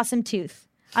 that's an awesome tooth.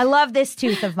 I love this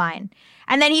tooth of mine.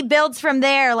 And then he builds from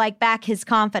there, like, back his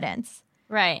confidence.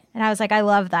 Right. And I was like, I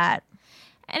love that.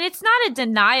 And it's not a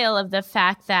denial of the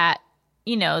fact that,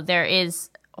 you know, there is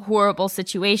horrible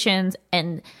situations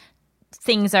and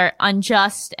things are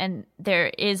unjust and there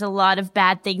is a lot of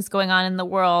bad things going on in the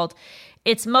world.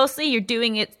 It's mostly you're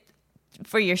doing it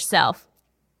for yourself.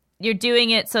 You're doing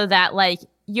it so that, like,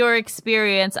 your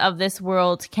experience of this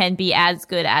world can be as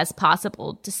good as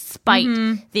possible despite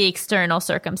the external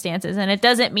circumstances. And it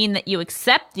doesn't mean that you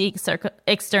accept the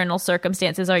external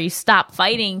circumstances or you stop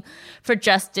fighting for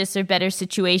justice or better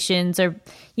situations or,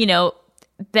 you know,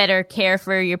 better care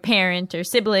for your parent or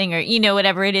sibling or, you know,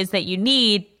 whatever it is that you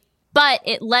need. But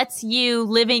it lets you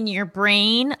live in your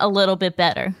brain a little bit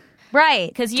better. Right.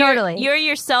 Because totally. you're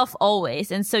yourself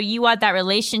always. And so you want that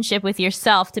relationship with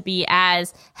yourself to be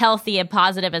as healthy and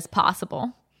positive as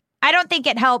possible. I don't think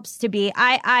it helps to be.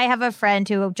 I have a friend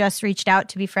who just reached out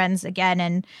to be friends again.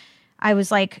 And I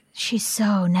was like, she's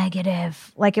so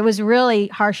negative. Like, it was really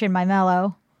harsh in my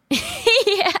mellow.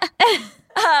 Yeah.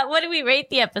 What do we rate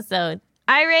the episode?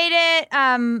 I rate it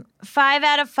 5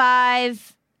 out of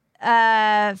 5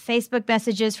 Facebook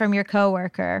messages from your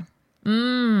coworker.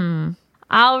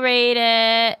 I'll rate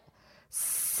it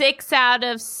 6 out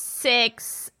of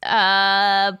 6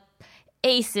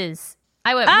 aces.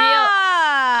 I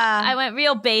went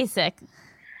real basic.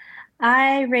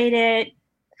 I rate it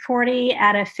 40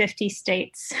 out of 50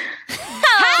 states.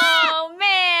 Oh,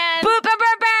 man. Boop, boop,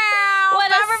 boop, boop.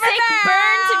 What a sick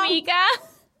burn, Tamika.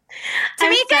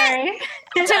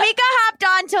 Tamika hopped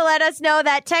on to let us know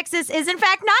that Texas is, in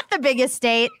fact, not the biggest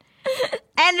state.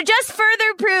 And just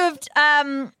further proved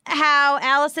how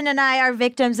Allison and I are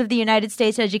victims of the United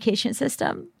States education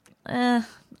system.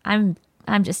 I'm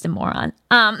just a moron.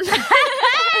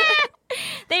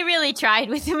 They really tried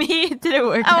with me. It didn't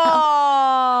work out.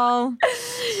 Oh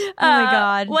my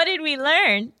God. What did we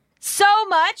learn? So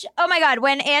much. Oh my God.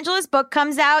 When Angela's book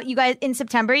comes out, you guys, in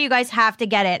September, you guys have to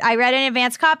get it. I read an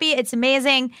advance copy. It's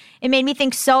amazing. It made me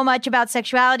think so much about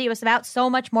sexuality. It was about so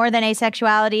much more than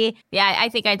asexuality. Yeah, I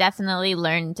think I definitely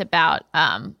learned about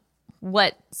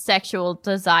what sexual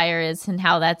desire is and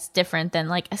how that's different than,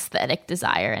 like, aesthetic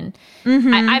desire. And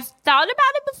I've thought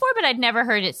about it before, but I'd never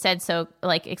heard it said so,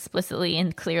 like, explicitly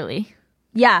and clearly.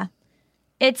 Yeah.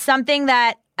 It's something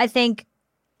that I think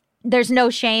there's no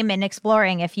shame in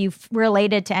exploring if you've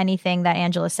related to anything that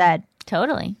Angela said.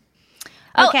 Totally.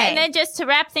 Okay. Oh, and then just to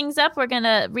wrap things up, we're going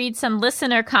to read some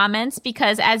listener comments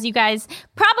because, as you guys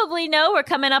probably know, we're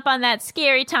coming up on that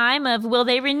scary time of will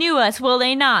they renew us? Will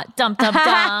they not? Dum, dum,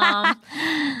 dum.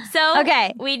 So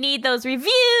Okay. we need those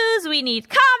reviews. We need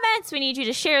comments. We need you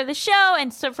to share the show.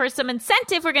 And so for some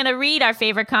incentive, we're going to read our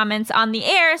favorite comments on the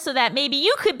air so that maybe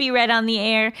you could be read on the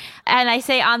air. And I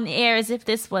say on the air as if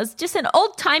this was just an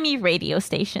old-timey radio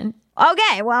station.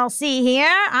 Okay, well, see here.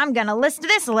 I'm going to list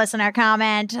this listener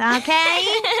comment, okay?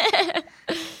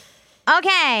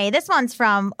 Okay, this one's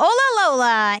from Ola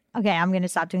Lola. Okay, I'm going to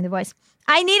stop doing the voice.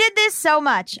 I needed this so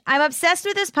much. I'm obsessed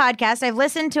with this podcast. I've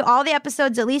listened to all the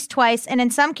episodes at least twice, and in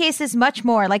some cases much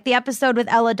more, like the episode with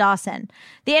Ella Dawson.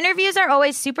 The interviews are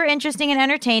always super interesting and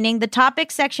entertaining. The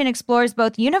topics section explores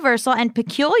both universal and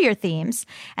peculiar themes,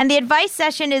 and the advice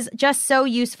session is just so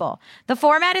useful. The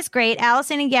format is great.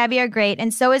 Allison and Gabby are great,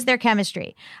 and so is their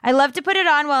chemistry. I love to put it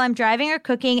on while I'm driving or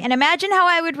cooking and imagine how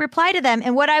I would reply to them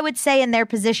and what I would say in their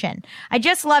position. I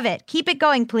just love it. Keep it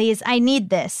going, please. I need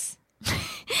this.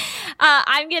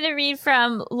 I'm going to read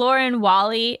from Lauren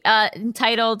Wally,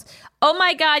 entitled, "Oh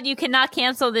my God, you cannot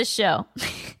cancel this show."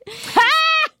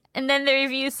 And then the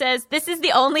review says, "This is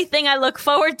the only thing I look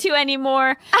forward to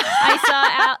anymore.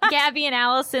 I saw Gabby and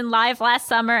Allison live last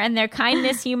summer, and their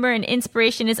kindness, humor, and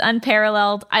inspiration is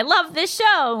unparalleled. I love this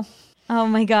show." Oh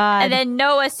my God. And then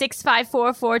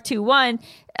Noah654421,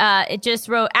 it just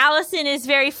wrote, "Allison is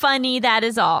very funny, that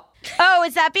is all." Oh,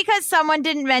 is that because someone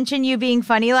didn't mention you being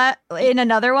funny in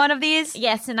another one of these?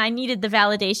 Yes, and I needed the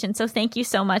validation, so thank you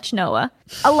so much, Noah.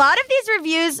 A lot of these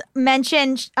reviews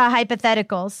mention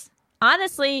hypotheticals.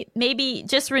 Honestly, maybe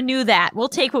just renew that. We'll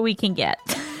take what we can get.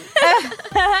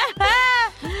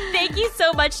 Thank you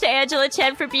so much to Angela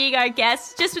Chen for being our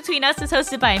guest. Just Between Us is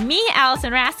hosted by me,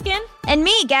 Allison Raskin. And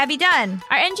me, Gabby Dunn.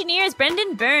 Our engineer is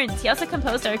Brendan Burns. He also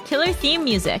composed our killer theme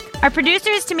music. Our producer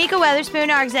is Tamika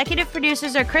Weatherspoon. Our executive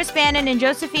producers are Chris Bannon and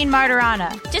Josephine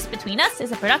Martirana. Just Between Us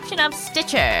is a production of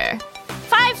Stitcher.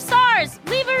 5 stars!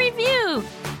 Leave a review!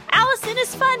 Allison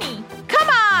is funny! Come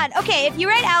on! Okay, if you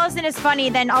write Allison is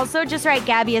funny, then also just write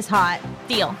Gabby is hot.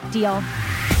 Deal. Deal.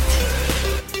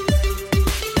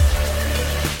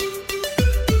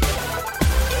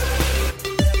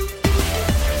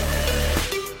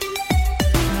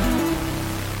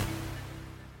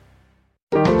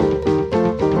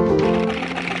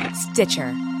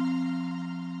 Stitcher.